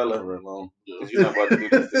alone. So I left her alone. Because you're not about to do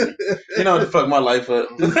this to me. You know what to fuck my life up.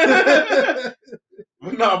 But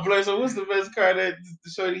no, Blair, so what's the best car that the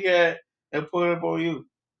shorty had and put up on you?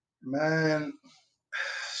 Man,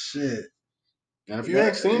 shit. And if you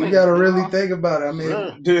ain't seen it, you gotta really think about it. I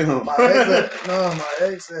mean, damn. my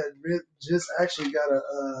ex had just actually got a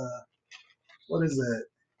what is that?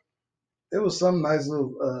 It was some nice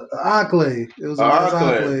little Enclave. It was a nice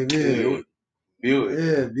Enclave. Yeah. Buick.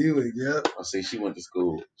 Yeah, Buick. Yep. I see. She went to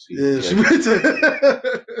school. She went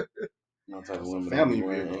to. No type of women. Family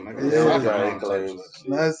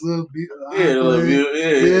nice little Buick. Yeah, little Buick.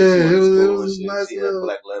 Yeah, it was nice she little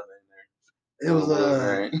black leather in there. It was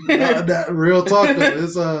that real talk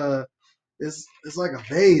though. It's like a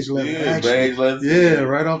beige leather. Yeah, beige leather. Yeah,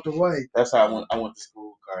 right off the white. That's how I went to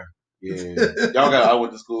school car. Yeah, I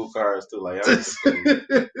went to school cars too. Like I went to school.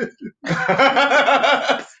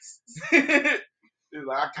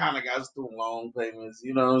 I kind of got student loan payments,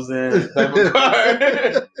 you know what I'm saying? Type of car.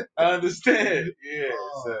 I understand. Yeah.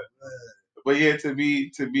 Oh, but yeah, to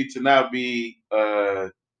not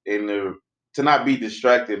be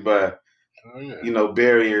distracted by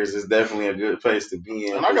barriers is definitely a good place to be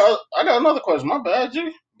in. And I got another question. My bad,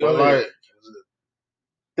 G. But like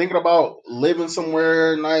thinking about living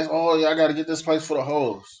somewhere nice. Oh yeah, I got to get this place for the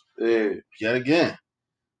hoes. Yeah. Yet again,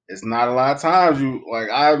 it's not a lot of times you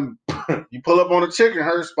pull up on a chick and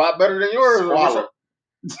her spot better than yours.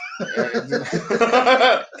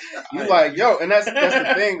 You like, yo, and that's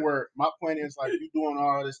the thing where my point is like you doing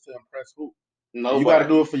all this to impress who? No, you got to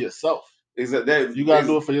do it for yourself. You got to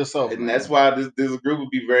do it for yourself, and that's why this group would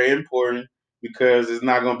be very important because it's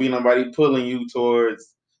not gonna be nobody pulling you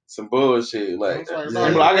towards some bullshit. Like, I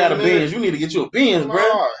got a Benz. You need to get you a Benz,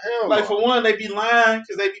 bro. Like for one, they be lying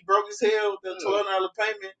because they be broke as hell with the $12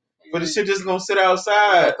 payment. But the shit just gonna sit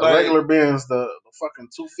outside. The regular Benz, the fucking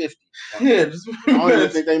 $250. Yeah, I don't even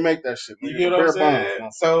think they make that shit. You get what I'm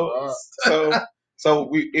saying? So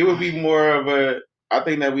it would be more of a. I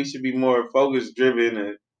think that we should be more focus driven,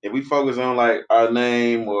 and if we focus on like our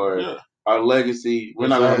name or our legacy, we're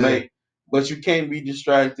not gonna make. But you can't be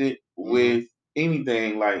distracted with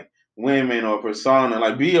anything like women or persona.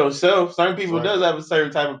 Like be yourself. Certain people does have a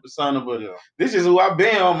certain type of persona, but this is who I've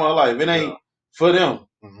been all my life. It ain't for them.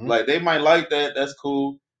 Mm-hmm. Like they might like that, that's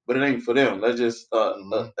cool, but it ain't for them. That's just a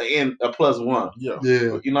 +1. Yeah.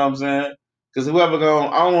 You know what I'm saying? Because I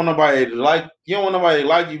don't want nobody to like you. Don't want nobody to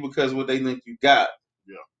like you because of what they think you got.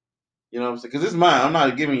 Yeah. You know what I'm saying? Because it's mine. I'm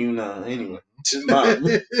not giving you none anyway. It's mine.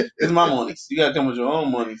 It's my money. You gotta come with your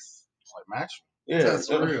own money. It's like match. Yeah, that's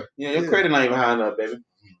for real. Yeah, your credit not even high enough, baby.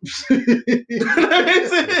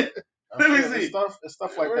 Let me see. It's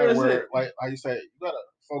stuff like that where, like you say, you gotta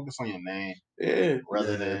focus on your name,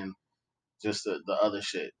 rather than just the other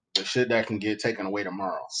shit, the shit that can get taken away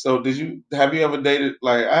tomorrow. So, have you ever dated?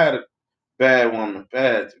 Like, I had a bad woman,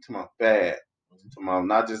 bad, not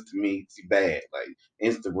just to me, she bad, like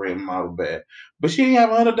Instagram model bad, but she didn't have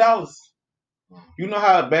 $100. You know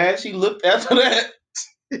how bad she looked after that?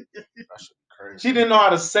 That should be crazy. She didn't know how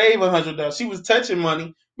to save $100. She was touching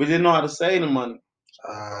money, but didn't know how to save the money.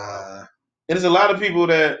 And there's a lot of people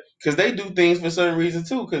that, because they do things for certain reasons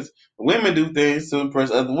too, because women do things to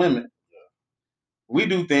impress other women. We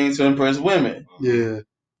do things to impress women. Yeah.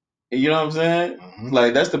 You know what I'm saying? Mm-hmm.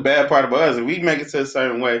 Like, that's the bad part about us. If we make it to a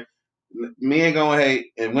certain way, men gonna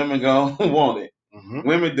hate and women gonna want it. Mm-hmm.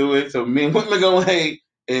 Women do it, so women gonna hate,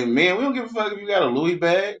 and men, we don't give a fuck if you got a Louis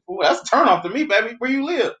bag. That's a turn off to me, baby. Where you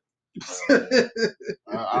live?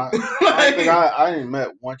 I ain't met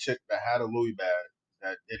one chick that had a Louis bag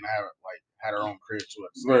that didn't have had her own crib to it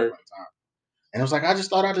at the same time. And it was like, I just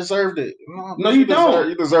thought I deserved it. No, you don't.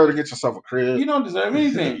 You deserve to get yourself a crib. You don't deserve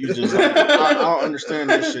anything. You just I don't understand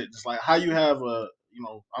that shit. Just like how you have a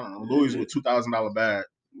I don't know, Louis with $2,000 bag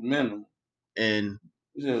minimum, and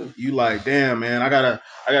you like, damn man, I gotta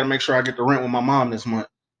make sure I get the rent with my mom this month.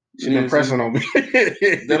 She been pressing on me.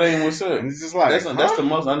 That ain't what's up. And it's just like that's the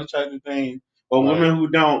most unattractive thing. Or women who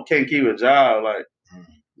can't keep a job, like,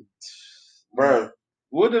 bro,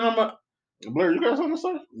 what did Blair, you got something to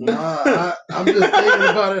say? Nah, I'm just thinking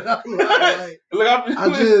about it. I'm like, that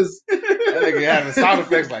nigga having sound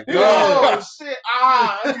effects like, oh shit,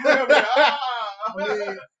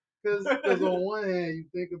 Because on one hand, you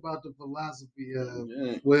think about the philosophy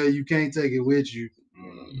of, well, you can't take it with you.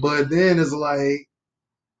 But then it's like,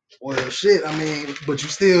 well, shit, I mean, but you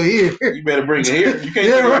still here. You better bring it here. You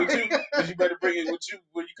can't bring it with you, but you better bring it with you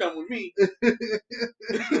when you come with me.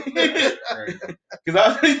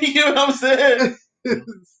 Because you know what I'm saying?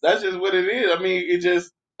 That's just what it is. I mean, it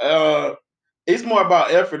just, it's more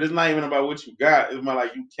about effort. It's not even about what you got. It's more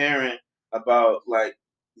like you caring about, like,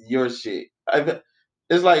 your shit.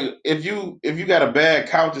 It's like, if you got a bad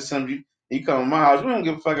couch or something, you come to my house, we don't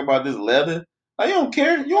give a fuck about this leather. Like, you don't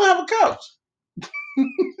care. You don't have a couch.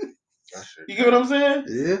 You get what I'm saying?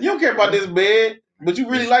 Yeah. You don't care about this bed, but you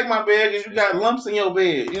really like my bed because you got lumps in your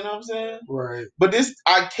bed. You know what I'm saying? Right. But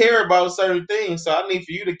I care about certain things, so I need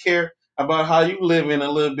for you to care about how you live in a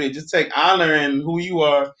little bit. Just take honor in who you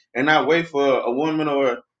are and not wait for a woman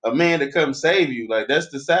or a man to come save you. Like, that's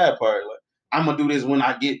the sad part. Like, I'm going to do this when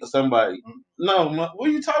I get to somebody. No, what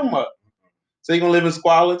are you talking about? So you're going to live in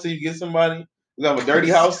squalor till you get somebody? You have a dirty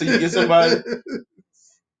house till you get somebody?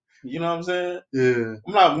 You know what I'm saying? Yeah.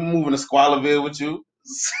 I'm not moving to Squalorville with you.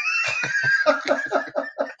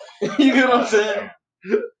 You get what I'm saying?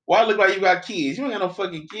 Why look like you got kids? You ain't got no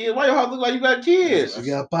fucking kids. Why your house look like you got kids? You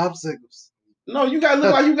got popsicles. No, you gotta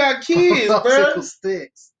look like you got kids, popsicle bro.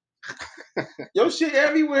 sticks. Your shit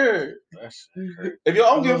everywhere. If you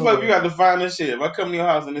don't give a fuck, if you got to find this shit. If I come to your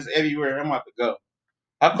house and it's everywhere, I'm about to go.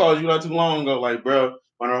 I called you not too long ago, like, bro,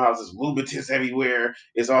 my house is Louboutins everywhere.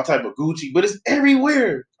 It's all type of Gucci, but it's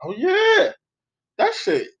everywhere. Oh yeah, that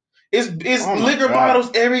shit. It's liquor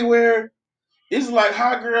bottles everywhere. It's like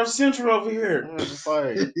hot girl central over here. It's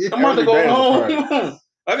like, I'm about to go home.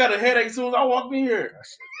 I got a headache as soon as I walk in here.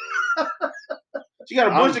 She got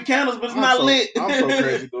a bunch of candles, but it's not lit. I'm so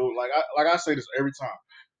crazy, dude. Like I say this every time.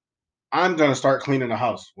 I'm gonna start cleaning the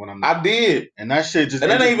house when I'm. I did, and that shit just.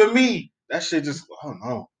 And that ain't even me. That shit just. Oh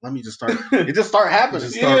no, let me just start. It just start happening.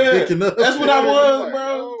 Just start picking up. That's what I was,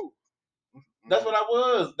 bro. That's what I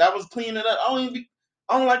was. That was cleaning up.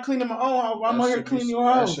 I don't like cleaning my own house. I'm out here cleaning your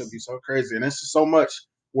house. That should be so crazy, and it's just so much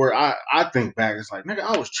where I think back. It's like, nigga,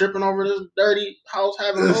 I was tripping over this dirty house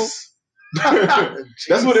having no.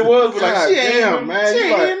 That's what it was. But like, she ain't all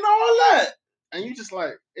that. And you just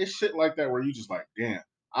like, it's shit like that where you just like, damn,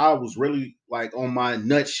 I was really like on my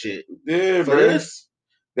nut shit. Yeah, for this.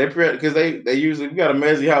 Because they usually, you got a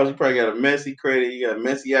messy house, you probably got a messy credit, you got a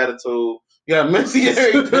messy attitude, you got a messy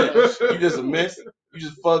everything. You just a messy. You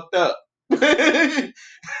just fucked up. You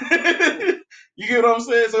get what I'm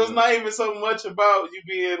saying? So it's not even so much about you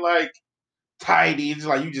being like tidy. It's just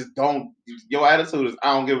like you just don't. Your attitude is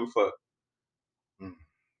I don't give a fuck.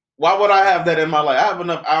 Why would I have that in my life? I have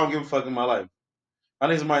enough I don't give a fuck in my life. I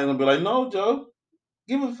need somebody gonna be like, no, Joe,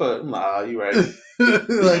 give a fuck. Nah, you right.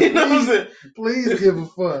 Like, you know what I'm saying? Please give a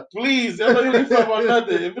fuck. Please, I don't give a fuck about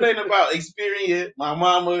nothing. If it ain't about experience, my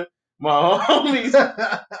mama, my homies,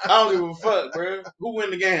 I don't give a fuck, bro. Who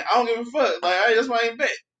win the game? I don't give a fuck. Like, that's why I ain't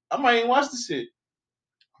bet. I might ain't watch the shit.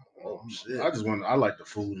 Oh shit! I like the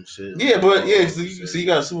food and shit. Yeah, but yeah, so you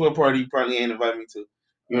got a super party you probably ain't invite me to.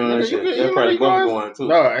 You know that shit. That's probably both going too.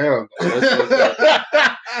 No, hell. That's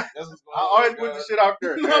what's I always put the shit out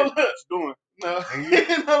there. No, hey, look. what you doing?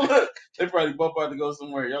 No, look. They probably both about to go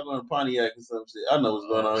somewhere. Y'all going to Pontiac or some shit. I know what's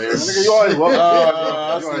going on here. Nigga, you always welcome.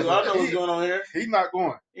 I know what's going on here. He's not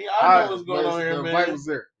going. I know what's going on here, the man. The invite was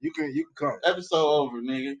there. You can come. Episode over,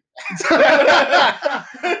 nigga.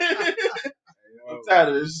 I'm tired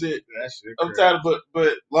of this shit. That shit I'm tired of,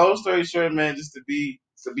 but long story short, man, just to be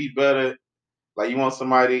better. Like, you want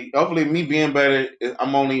somebody, hopefully me being better,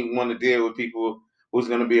 I'm only want to deal with people who's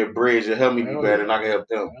going to be a bridge and help me be better, and I can help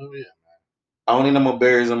them. Oh, yeah, I don't need no more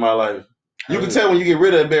barriers in my life. You can tell when you get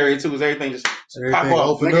rid of a barrier, too, because everything just pop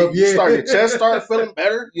off. Open up, yeah. Your chest start feeling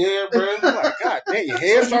better. Yeah, bro. Like, God damn, your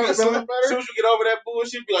head starts feeling better. As soon as you get over that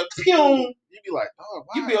bullshit, be like, pew. You be like, oh,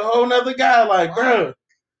 wow. You be a whole nother guy, like, bro,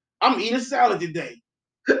 I'm eating salad today.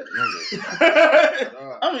 I'm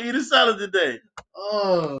gonna eat a salad today.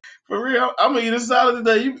 For real, I'm gonna eat a salad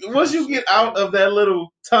today. Once you get out of that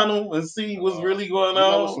little tunnel and see what's really going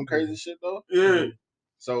on, some crazy shit though. Yeah.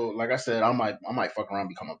 So, like I said, I might fuck around and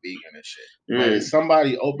become a vegan and shit. Yeah. Like,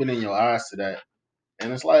 somebody opening your eyes to that,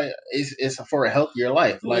 and it's like it's for a healthier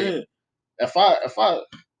life. Like, if I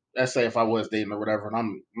let's say if I was dating or whatever, and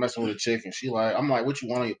I'm messing with a chick, and I'm like, what you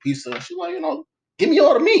want on your pizza? And she like, give me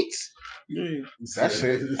all the meats. Yeah. That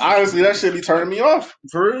shit, honestly, that shit be turning me off.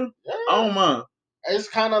 For real? Yeah. I don't mind. It's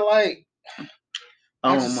kind of like,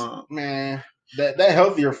 I don't mind. Man, that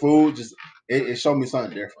healthier food it showed me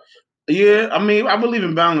something different. Yeah, I mean, I believe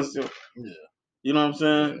in balance, too. Yeah. You know what I'm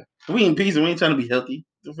saying? Yeah. We eat pizza, we ain't trying to be healthy.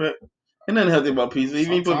 Ain't nothing healthy about pizza.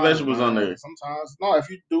 Even you put vegetables on there. Sometimes. No, if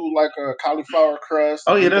you do like a cauliflower crust.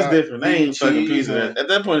 Oh, yeah, that's different. They ain't fucking pizza. At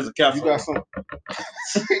that point, it's a casserole. You got some.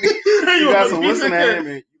 You got some what's in that and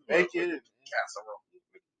you bake it. Casserole.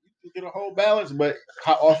 You get a whole balance, but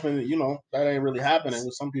how often, that ain't really happening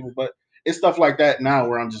with some people. But it's stuff like that now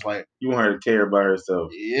where I'm just like. You want her to care about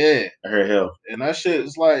herself. Yeah. Her health. And that shit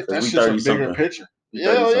is like, that shit's a bigger picture.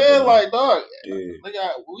 Yeah, like, dog. Yeah.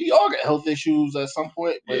 We all got health issues at some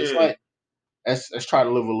point, but it's like, let's try to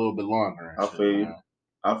live a little bit longer. I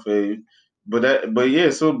feel you. But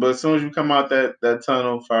as soon as you come out that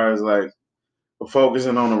tunnel, as far as like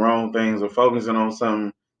focusing on the wrong things or focusing on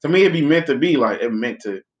something, to me it'd be meant to be like it meant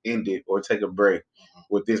to end it or take a break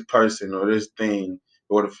with this person or this thing in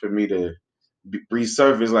order for me to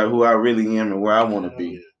resurface like who I really am and where I want to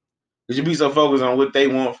be. Because you be so focused on what they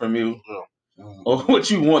want from you or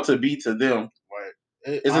what you want to be to them.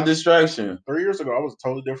 It's a distraction. 3 years ago, I was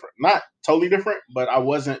totally different. Not totally different, but I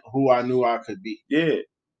wasn't who I knew I could be. Yeah.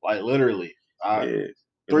 Like, literally. 3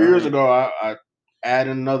 years ago, I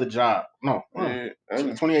added another job. No,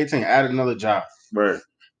 2018, added another job. Right.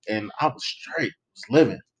 And I was straight. I was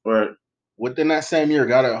living. Right. Within that same year,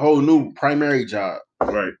 got a whole new primary job.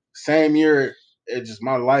 Right. Same year,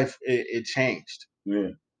 my life, it changed. Yeah.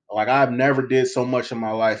 Like, I've never did so much in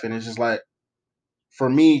my life. And it's just like, for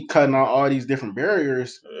me, cutting out all these different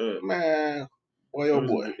barriers, man, boy, oh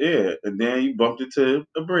boy. Yeah, and then you bumped into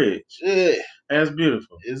a bridge. Yeah. That's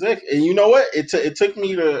beautiful. Exactly. And you know what? It took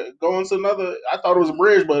me to go into another, I thought it was a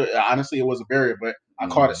bridge, but honestly, it was a barrier, but I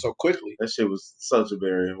caught it so quickly. That shit was such a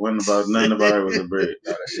barrier. Nothing about it was a bridge.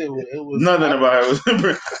 No, that shit it was nothing about it was a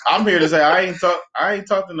bridge. I'm here to say I ain't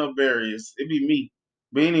talked to no barriers. It be me.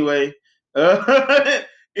 But anyway,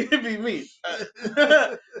 it be me.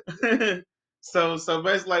 So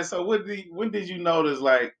basically, like, so when did you notice,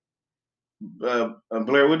 like, Blair?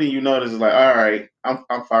 When did you notice, like, all right,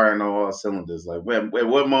 I'm firing on all cylinders? Like, at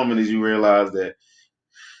what moment did you realize that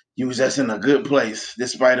you was just in a good place,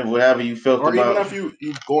 despite of whatever you felt or about? Or even if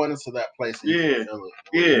you going into that place, and you feel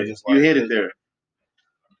it, you just like, you hit it there.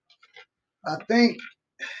 I think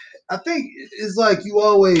it's like you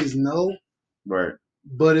always know, right?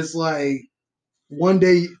 But it's like, one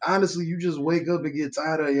day, honestly, you just wake up and get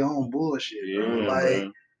tired of your own bullshit. Yeah,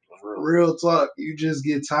 like, real talk, you just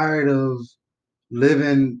get tired of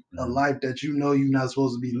living a life that you know you're not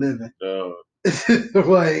supposed to be living.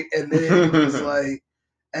 Like, and then it's like,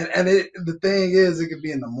 and the thing is, it could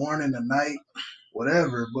be in the morning, the night,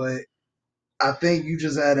 whatever. But I think you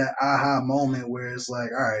just had that aha moment where it's like,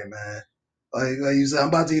 all right, man, like you said, I'm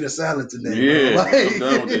about to eat a salad today. Yeah, like, I'm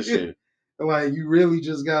done with this shit. Like, you really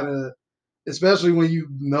just gotta. Especially when you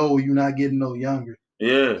know you're not getting no younger.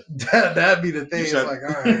 Yeah. That'd be the thing. It's like,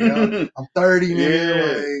 all right, yo, I'm 30,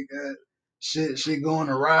 man. Like, shit going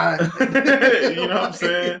awry. You know what I'm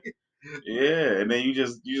saying? Yeah. And then you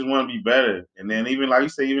just want to be better. And then even, like you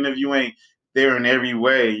say, even if you ain't there in every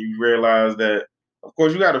way, you realize that, of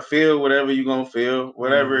course, you got to feel whatever you're going to feel,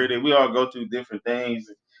 whatever it is. We all go through different things,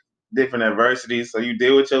 different adversities. So you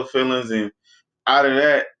deal with your feelings, and out of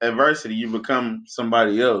that adversity, you become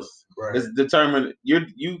somebody else. Right. It's determined. You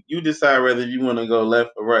decide whether you want to go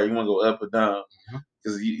left or right. You want to go up or down,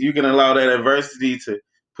 because you can allow that adversity to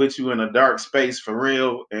put you in a dark space for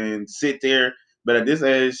real and sit there. But at this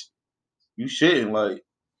age, you shouldn't. Like,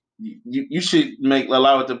 you should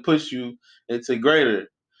allow it to push you into greater.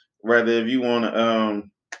 Rather, if you want to,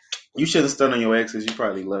 you should have stunned on your exes. You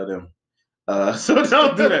probably love them. So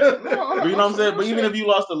don't do that. You know what I'm saying? But even if you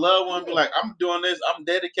lost a loved one, be like, I'm doing this. I'm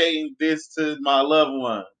dedicating this to my loved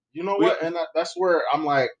one. You know what? And that's where I'm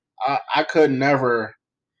like, I could never,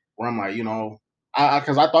 where I'm like,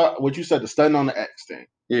 because I thought what you said, the studying on the X thing.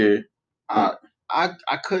 Yeah.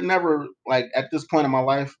 I could never, like, at this point in my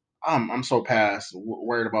life, I'm so past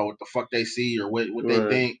worried about what the fuck they see or what they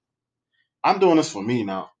think. I'm doing this for me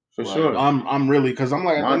now. For sure. I'm really, because I'm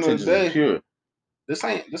like, at the end of the day, this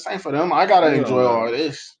ain't for them. I gotta enjoy all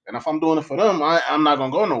this, and if I'm doing it for them, I'm not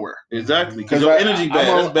gonna go nowhere. Exactly, because your energy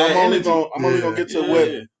bad. I'm only gonna get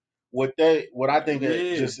to what I think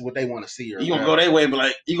is just what they want to see. You gonna go their way, but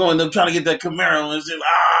like you gonna end up trying to get that Camaro and shit.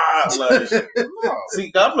 Like,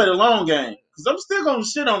 see, I play the long game because I'm still gonna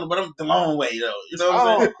shit on it, but I'm the long way though. You know what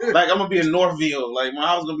I'm saying? Like, I'm gonna be in Northville. Like, my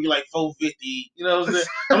house gonna be like 450. You know what I'm saying?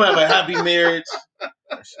 I'm gonna have a happy marriage,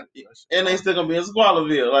 and they still gonna be in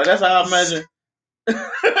Squalorville. Like, that's how I imagine.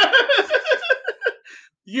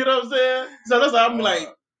 You know what I'm saying? So that's how I'm like.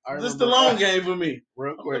 This the long game for me.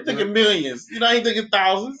 Real quick, I'm thinking millions. I ain't thinking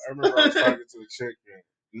thousands. I remember I was talking to a chick.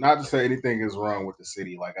 Not to say anything is wrong with the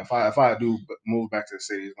city. Like, if I do move back to the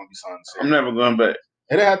city, it's gonna be something serious. I'm never going back.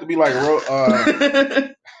 It have to be like real.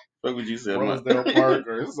 Fuck what you said, Rosedale Park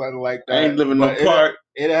or something like that. I ain't living no park.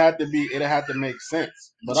 It had to make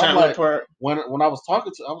sense. But Chandler I'm like, Park. when I was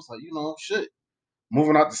talking to, I was like, shit,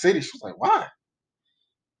 moving out the city. She was like, why?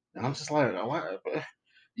 And I'm just like, why?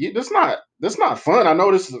 Yeah, that's not fun. I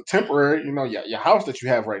know this is a temporary, your house that you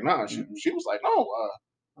have right now. She was like, no,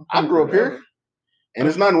 I grew up here. And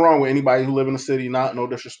there's nothing wrong with anybody who live in the city, no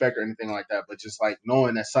disrespect or anything like that. But just like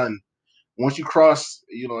knowing that once you cross,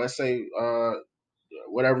 let's say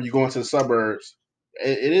whatever you go into the suburbs,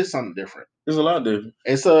 it is something different. It's a lot different.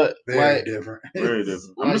 It's very different. Very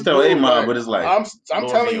different. I'm just telling 8 Mile, but it's like I'm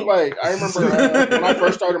telling you, like I remember when I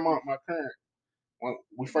first started my parent, when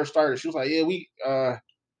we first started, she was like, yeah,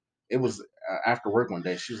 it was after work one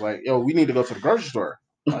day. She was like, yo, we need to go to the grocery store.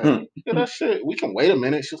 Like, yeah, that shit, we can wait a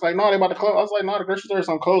minute. She was like, no, they about to close. I was like, no, the grocery store is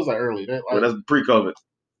on close that early. Well, that's pre-COVID.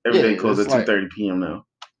 Everything closed at 2:30 p.m. now.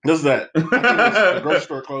 This is that. I think the grocery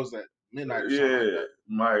store closed at midnight or something like that.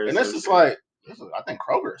 Myers. And that's just like, I think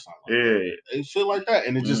Kroger or something. Yeah. And shit like that.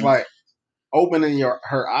 And it's just like opening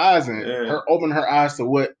her eyes and opening her eyes to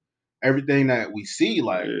what everything that we see.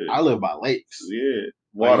 Like, I live by lakes. Yeah.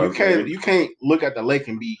 Water. Like, you can't look at the lake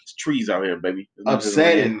and be trees out here, baby.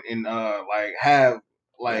 Upset and like have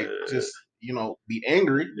like just be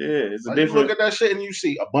angry. Yeah, it's like, different. You look at that shit and you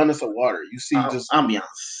see abundance of water. You see just ambiance,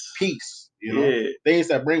 peace. Things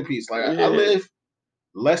that bring peace. Like I live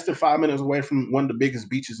less than 5 minutes away from one of the biggest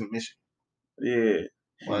beaches in Michigan. Yeah,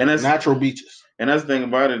 like, and that's natural beaches. And that's the thing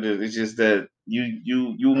about it is it's just that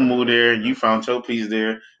you moved there, you found your peace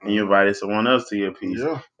there, and you invited someone else to your peace.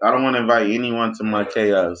 Yeah. I don't want to invite anyone to my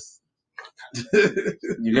chaos.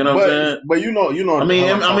 You get what I'm saying? But you know. I mean,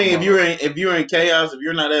 if you're in chaos, if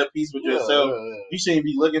you're not at peace with yourself, you shouldn't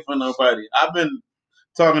be looking for nobody. I've been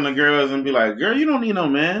talking to girls and be like, "Girl, you don't need no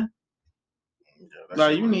man.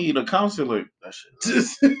 Like, you need a counselor. That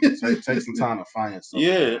shit. Take some time to find yourself.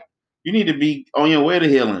 Yeah." You need to be on your way to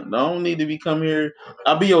healing. Don't need to be come here.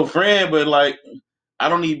 I'll be your friend, but like I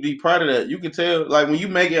don't need to be part of that. You can tell, like when you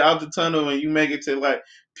make it out the tunnel and you make it to like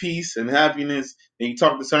peace and happiness, and you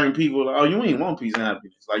talk to certain people, like, oh, you ain't want peace and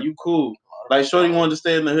happiness. Like you cool. Like Shorty wanted to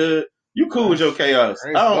stay in the hood. You cool with your chaos.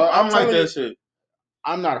 I'm like that shit.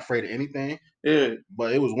 I'm not afraid of anything. Yeah.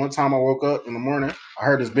 But it was one time I woke up in the morning, I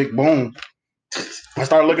heard this big boom. I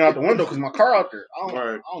started looking out the window because my car out there.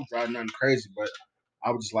 I don't drive nothing crazy, but I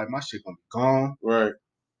was just like, my shit gonna be gone. Right.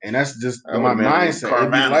 And that's just my mindset.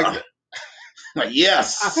 It'd be like that. Like,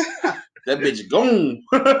 yes. That bitch gone.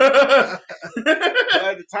 At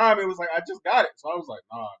the time, it was like, I just got it. So I was like,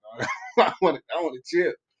 nah. I want to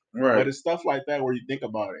chill. Right. But it's stuff like that where you think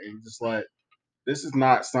about it. And you're just like, this is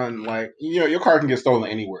not something like, your car can get stolen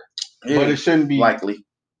anywhere. Yeah, but it shouldn't be. Likely.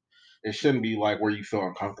 It shouldn't be like where you feel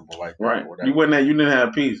uncomfortable. Like right. You didn't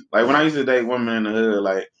have peace. Like when I used to date women in the hood,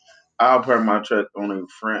 like, I'll park my truck on the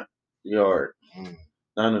front yard,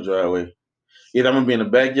 not in the driveway. Either I'm gonna be in the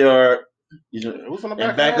backyard,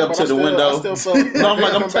 and back up to the window. I'm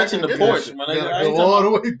touching the porch, man.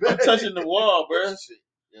 I'm touching the wall, bro.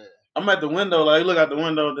 Yeah. I'm at the window, like you look out the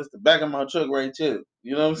window. That's the back of my truck right here.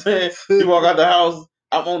 You know what I'm saying? You walk out the house,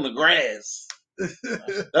 I'm on the grass. That's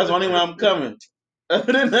the only way I'm coming.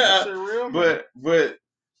 Other than that, but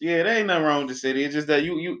yeah, there ain't nothing wrong with the city. It's just that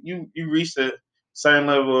you reach a certain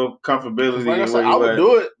level of comfortability. Like I said, I would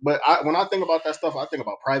do it, but when I think about that stuff, I think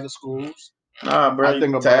about private schools. Nah, bro. I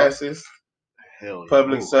think about taxes,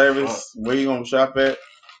 public service. Where you gonna shop at?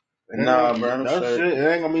 Nah, bro. Shit, it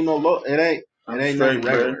ain't gonna be no low. It ain't nothing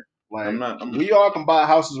regular. Like we all can buy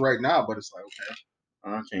houses right now, but it's like okay,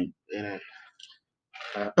 I can't. It ain't.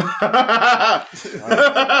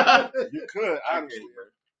 You could honestly.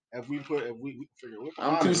 If we figure,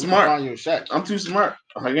 I'm too smart. I'm too smart.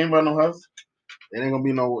 I ain't about no house. It ain't gonna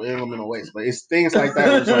be no waste. But it's things like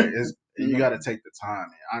that. You got to take the time.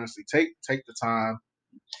 Man. Honestly, take the time.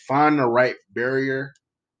 Find the right barrier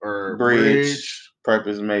or bridge.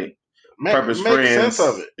 Purpose mate. Purpose friends. Sense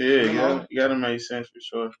of it. Yeah, you gotta make sense for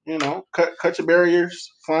sure. Cut your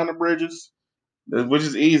barriers. Find the bridges. Which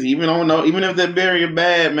is easy. Even if that barrier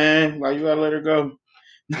bad, man, like you gotta let her go.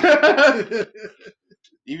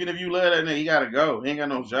 Even if you love that nigga, he gotta go. He ain't got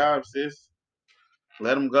no job, sis.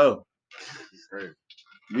 Let him go. Great.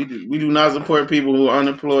 We do not support people who are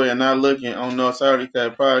unemployed and not looking on No Saturday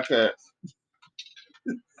Cat podcast.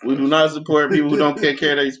 We do not support people who don't take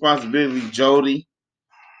care of their responsibility, Jody.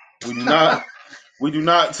 We do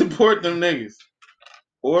not support them niggas.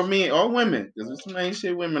 Or men or women. Because there's some ain't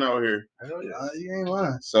shit women out here. Hell yeah, you ain't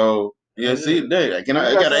lying. So yeah, see, I got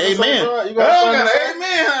an amen. You got an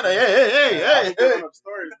amen. Hey. I'm giving them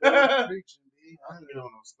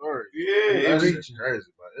stories. Yeah, that's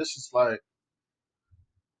crazy, but it's just like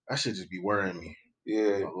that should just be worrying me.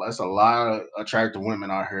 Yeah, that's a lot of attractive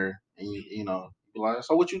women out here, and you know, like,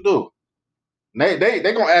 so what you do? They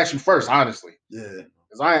gonna ask you first, honestly. Yeah.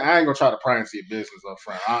 Cause I ain't gonna try to pry into your business up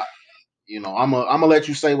front. I'm gonna let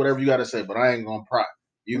you say whatever you gotta say, but I ain't gonna pry.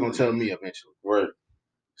 You gonna tell me eventually. Right.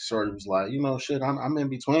 Shorty was like, shit, I'm in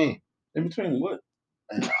between. In between what?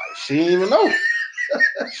 And she didn't even know.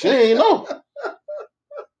 She didn't know.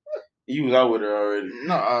 You was out with her already.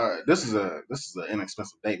 No, this is an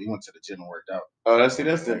inexpensive date. We went to the gym and worked out. Oh, that's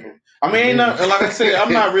simple. I mean, like I said,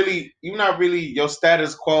 you're not really your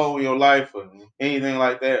status quo in your life or anything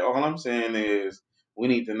like that. All I'm saying is we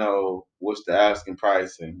need to know what's the asking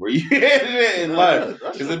price and where you headed in life.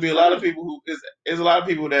 Because there'll be a lot of people there's a lot of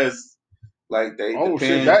people that's like they depend.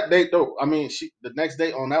 Shit, that date though. I mean, the next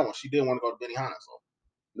date on that one, she didn't want to go to Benihana, so.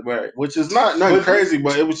 Right. Which is nothing crazy,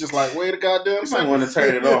 but it was just like, wait a goddamn second. You might want to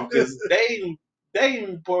turn it off because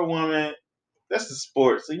dating poor woman, that's the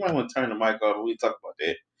sport. So you might want to turn the mic off and we talk about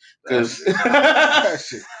that. Because that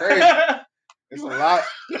shit crazy. It's a lot.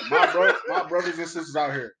 My brothers and sisters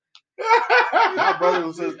out here. My brothers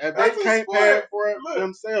and sisters, if they can't pay for it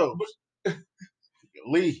themselves,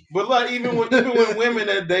 leave. But like even when women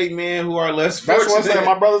that date men who are less fortunate, that's what I'm saying.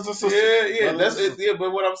 My brothers and sisters. Yeah. That's it. Yeah,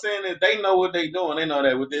 but what I'm saying is they know what they doing. They know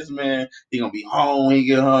that with this man, he gonna be home when he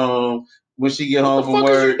get home. When she get home from work,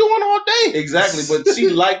 what you doing all day? Exactly, but she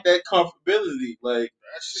like that comfortability. Like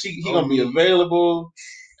he gonna be available.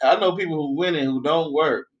 I know people who winning who don't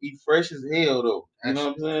work, eat fresh as hell though. You know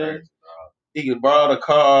what I'm saying? Crazy, he can borrow the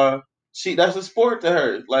car. That's a sport to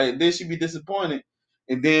her. Like then she be disappointed.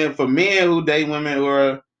 And then for men who date women who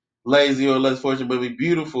are lazy or less fortunate but be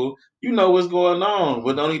beautiful, you know what's going on.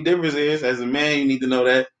 But the only difference is, as a man, you need to know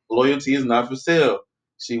that loyalty is not for sale.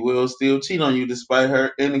 She will still cheat on you despite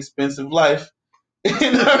her inexpensive life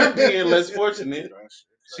and her being less fortunate.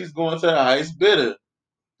 She's going to the highest bidder.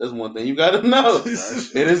 That's one thing you got to know.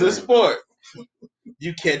 It is a sport.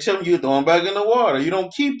 You catch them, you throw them back in the water. You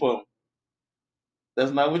don't keep them.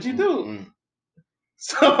 That's not what you do. Mm-hmm.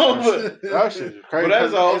 So, that shit is crazy. But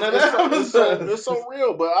that's all. It's so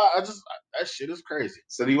real. But that shit is crazy.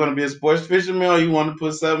 So, do you want to be a sports fisherman, or you want to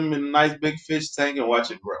put something in a nice big fish tank and watch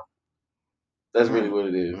it grow? That's really what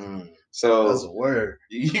it is. So that's a word.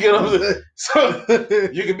 You get what I'm saying? So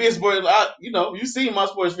you can be a sport. You see my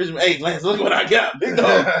sports fisherman. Hey, Lance, look what I got, big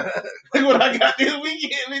dog. Look what I got this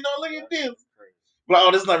weekend. Big dog, look at this.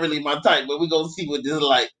 Well, this is not really my type, but we gonna see what this is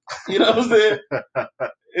like. You know what I'm saying?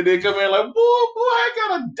 And then come in like, boy, I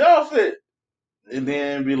got a dolphin. And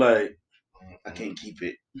then be like, I can't keep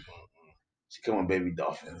it. She come on, baby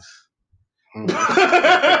dolphins.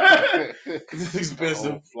 It's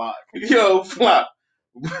expensive. Flock. Yo, flock.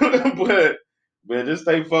 but just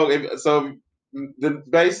stay focused. So the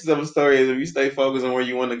basis of a story is if you stay focused on where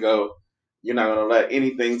you want to go, you're not gonna let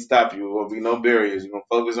anything stop you. There will be no barriers. You're gonna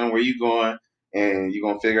focus on where you're going, and you're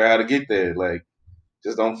gonna figure out how to get there. Like,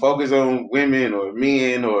 just don't focus on women or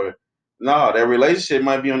men or that relationship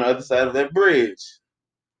might be on the other side of that bridge.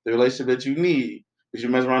 The relationship that you need, but you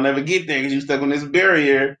mess around never get there because you stuck on this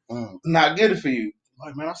barrier. Not good for you.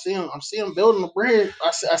 Like, man, I see him building a bridge. I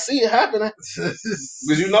see it happening.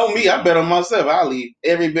 Because you know me, I bet on myself. I'll leave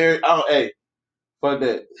every barrier. Hey, fuck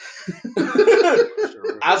that.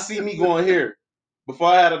 I see me going here. Before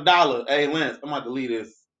I had $1, hey, Lance, I'm about to leave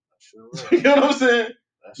this. You know what I'm saying?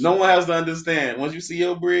 No one has to understand. Once you see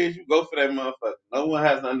your bridge, you go for that motherfucker. No one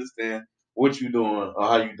has to understand what you doing or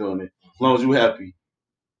how you doing it. As long as you happy.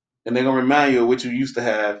 And they're going to remind you of what you used to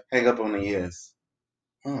have. Hang up on the yes.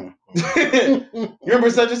 You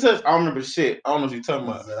remember such and such? I don't remember shit. I don't know what you're talking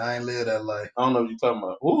about. I ain't live that life. I don't know what you're talking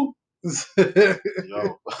about. Who?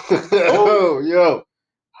 Yo.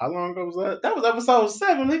 How long ago was that? That was episode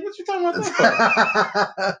 7. Nigga, what you talking about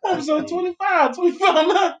that for? Episode 25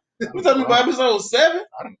 now. You talking about episode 7?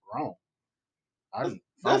 I done grown. I done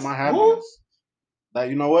found my happiness.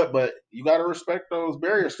 Like, you know what? But you got to respect those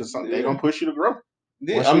barriers because they're going to push you to grow.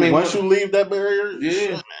 Yeah. Once you leave that barrier,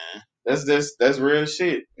 man. That's real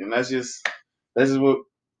shit. And that's just what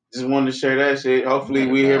just wanted to share that shit. Hopefully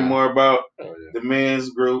we hear more about the men's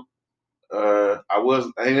group. I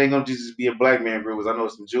ain't gonna just be a black man group, because I know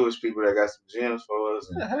some Jewish people that got some gems for us.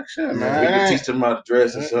 And, heck shit, man. We can teach them how to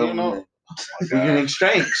dress or something. We can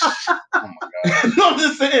exchange. Oh my god. I'm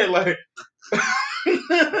just saying, like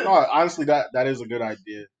no, honestly that is a good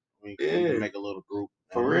idea. We can make a little group.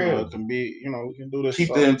 For real. It can be, we can do this.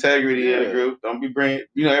 Keep the integrity of the group. Don't be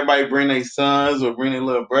everybody bring their sons or bring their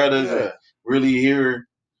little brothers and really hear,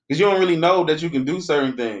 because you don't really know that you can do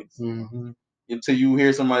certain things until you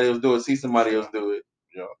hear somebody else do it, see somebody else do it.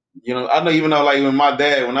 Yeah. I know, even though, like, when my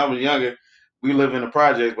dad, when I was younger, we lived in the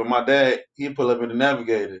projects, but my dad, he'd pull up in the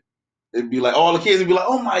Navigator. it'd be like all the kids would be like,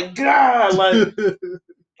 "Oh my god!" Like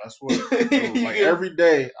that's what. Like every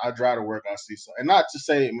day I drive to work, I see so, and not to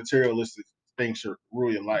say materialistic things should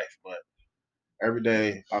rule your life, but every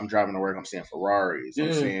day I'm driving to work, I'm seeing Ferraris,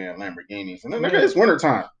 I'm seeing Lamborghinis, and then it's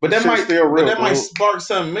wintertime. But that might still real. But that might spark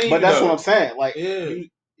something. But that's what I'm saying. Like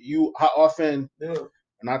you how often?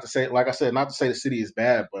 Not to say, like I said, not to say the city is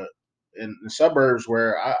bad, but in the suburbs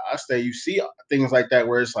where I stay, you see things like that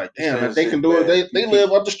where it's like, damn, if they can do it, they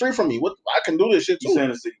live up the street from me. What I can do this shit too. You saying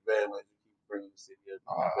the city bad, like you bring the city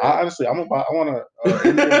up. Honestly, I want to.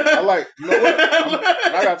 I like, you know what?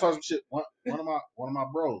 I gotta talk some shit. One of my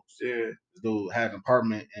bros. Yeah. This dude had an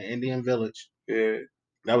apartment in Indian Village. Yeah.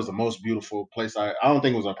 That was the most beautiful place. I don't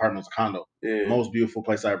think it was an apartment, it was a condo. Yeah. The most beautiful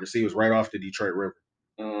place I ever seen was right off the Detroit River.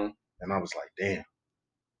 And I was like, damn.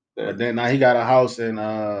 But then now he got a house in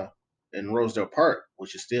Rosedale Park,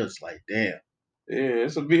 which is still just like, damn. Yeah,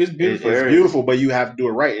 it's beautiful. It's beautiful, but you have to do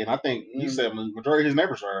it right. And I think he said the majority of his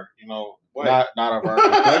neighbors are, not of our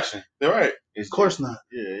complexion. They're right. Of course not.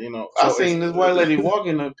 Yeah, So I seen this white lady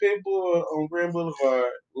walking a pit bull on Grand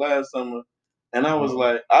Boulevard last summer, and I was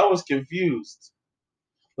like, I was confused.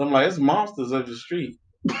 I'm like, it's monsters up the street.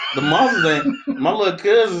 The monsters ain't my little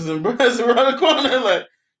cousins and brothers around the corner. Like,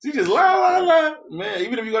 she just la. Man,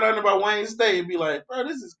 even if you go down there by Wayne State, it'd be like, bro,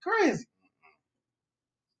 this is crazy.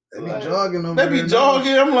 They be jogging over there. They be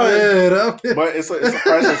jogging. I'm like, yeah, but it's a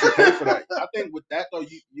price that you pay for that. I think with that though,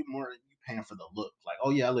 you paying for the look. Like, oh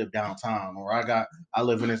yeah, I live downtown, or I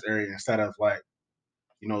live in this area instead of like,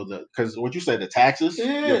 because what you said, the taxes,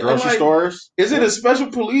 your grocery stores. Is it a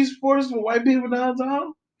special police force for white people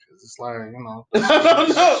downtown? It's like, no,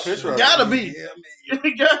 gotta be. Yeah,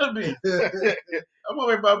 it gotta be. I'm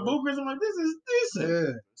over here by Bookers. I'm like, this is decent.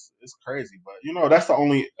 Yeah. It's crazy, but that's the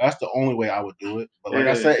only way I would do it. But like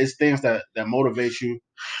I said, it's things that motivate you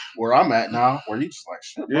where I'm at now, where you just like,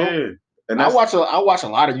 shit, bro. Yeah. And I watch a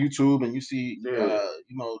lot of YouTube, and you see,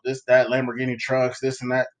 this, that, Lamborghini trucks, this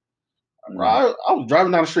and that. Bro, I was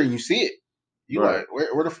driving down the street and you see it. You like,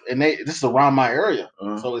 where this is around my area.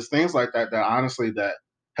 So it's things like that honestly that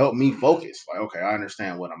help me focus. Like, okay, I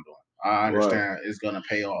understand what I'm doing. I understand it's gonna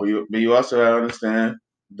pay off. But you also gotta understand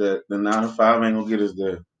that the 9 to 5 ain't gonna get us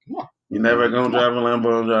there. No. You're never gonna drive a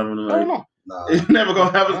Lambo and driving a no. You're never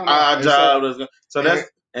gonna have an odd job. So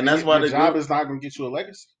that's why the job is not gonna get you a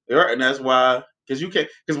legacy. Right, and that's why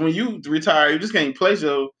because when you retire, you just can't place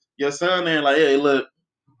your son there like, hey, look,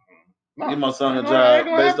 give my son a job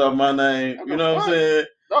based off my name. You know what I'm saying?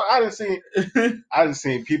 No, I didn't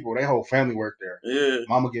see people. Their whole family work there. Yeah,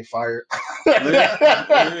 mama get fired, and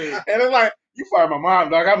it's like, you fired my mom,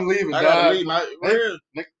 dog. I'm leaving. I gotta leave.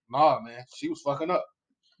 Nah, man, she was fucking up.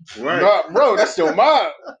 Right, nah, bro, that's your mom.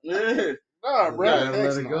 Yeah, nah, bro,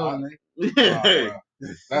 let it go, man. Nah,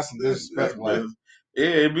 that's some disrespectful. Yeah,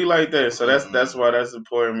 it'd be like that. So that's why that's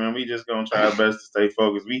important, man. We just gonna try our best to stay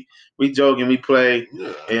focused. We joking, we play,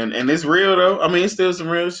 and it's real though. I mean, it's still some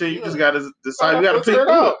real shit. You just gotta decide. You gotta pick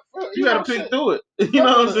through it. You gotta pick through it. You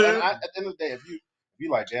know what I'm saying? At the end of the day, if you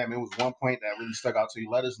like, damn, it was one point that really stuck out to you,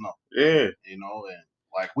 let us know. Yeah. And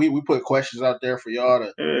like we put questions out there for y'all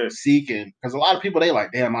to seek, and because a lot of people, they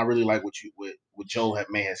like, damn, I really like what Joe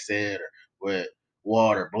may have said, or what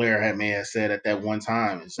Walt or Blair may have said at that one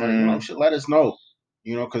time. It's like, should let us know.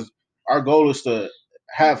 Because our goal is to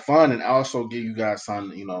have fun and also give you guys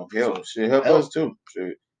something, help us too.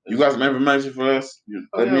 Shit. You got some information for us?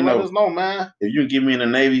 Let me know. Let us know, man. If you give me in the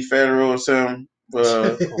Navy Federal or something,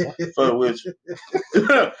 fuck with you.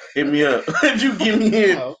 Hit me up. If you give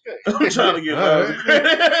me in, I'm trying to get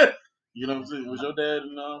out. You know what I'm saying? Was your dad,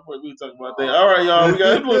 we talk about that. All right, y'all, we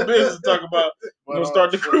got a little business to talk about. We're going to start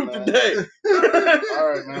the crew today. All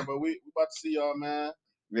right, man, but we about to see y'all, man.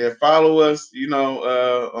 Yeah, follow us,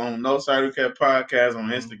 on No Salary Cap Podcast on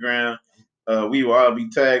Instagram. We will all be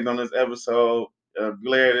tagged on this episode.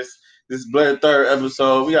 Blair, this is Blair's 3rd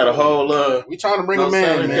episode. We got a whole we trying to bring them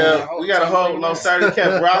in, man. We got a whole No Salary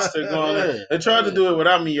Cap roster going on. They tried to do it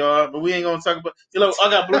without me, y'all, but we ain't gonna talk about. I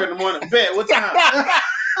got Blair in the morning. Bet, what time?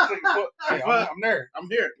 Hey, I'm there. I'm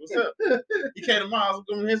here. What's up? He came to my house. I'm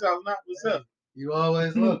coming to his house now. What's up? You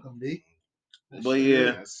always welcome, D. But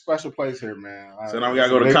yeah, it's a special place here, man. So now we gotta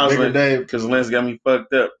go to counseling because Lance got me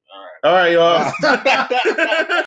fucked up. All right, y'all.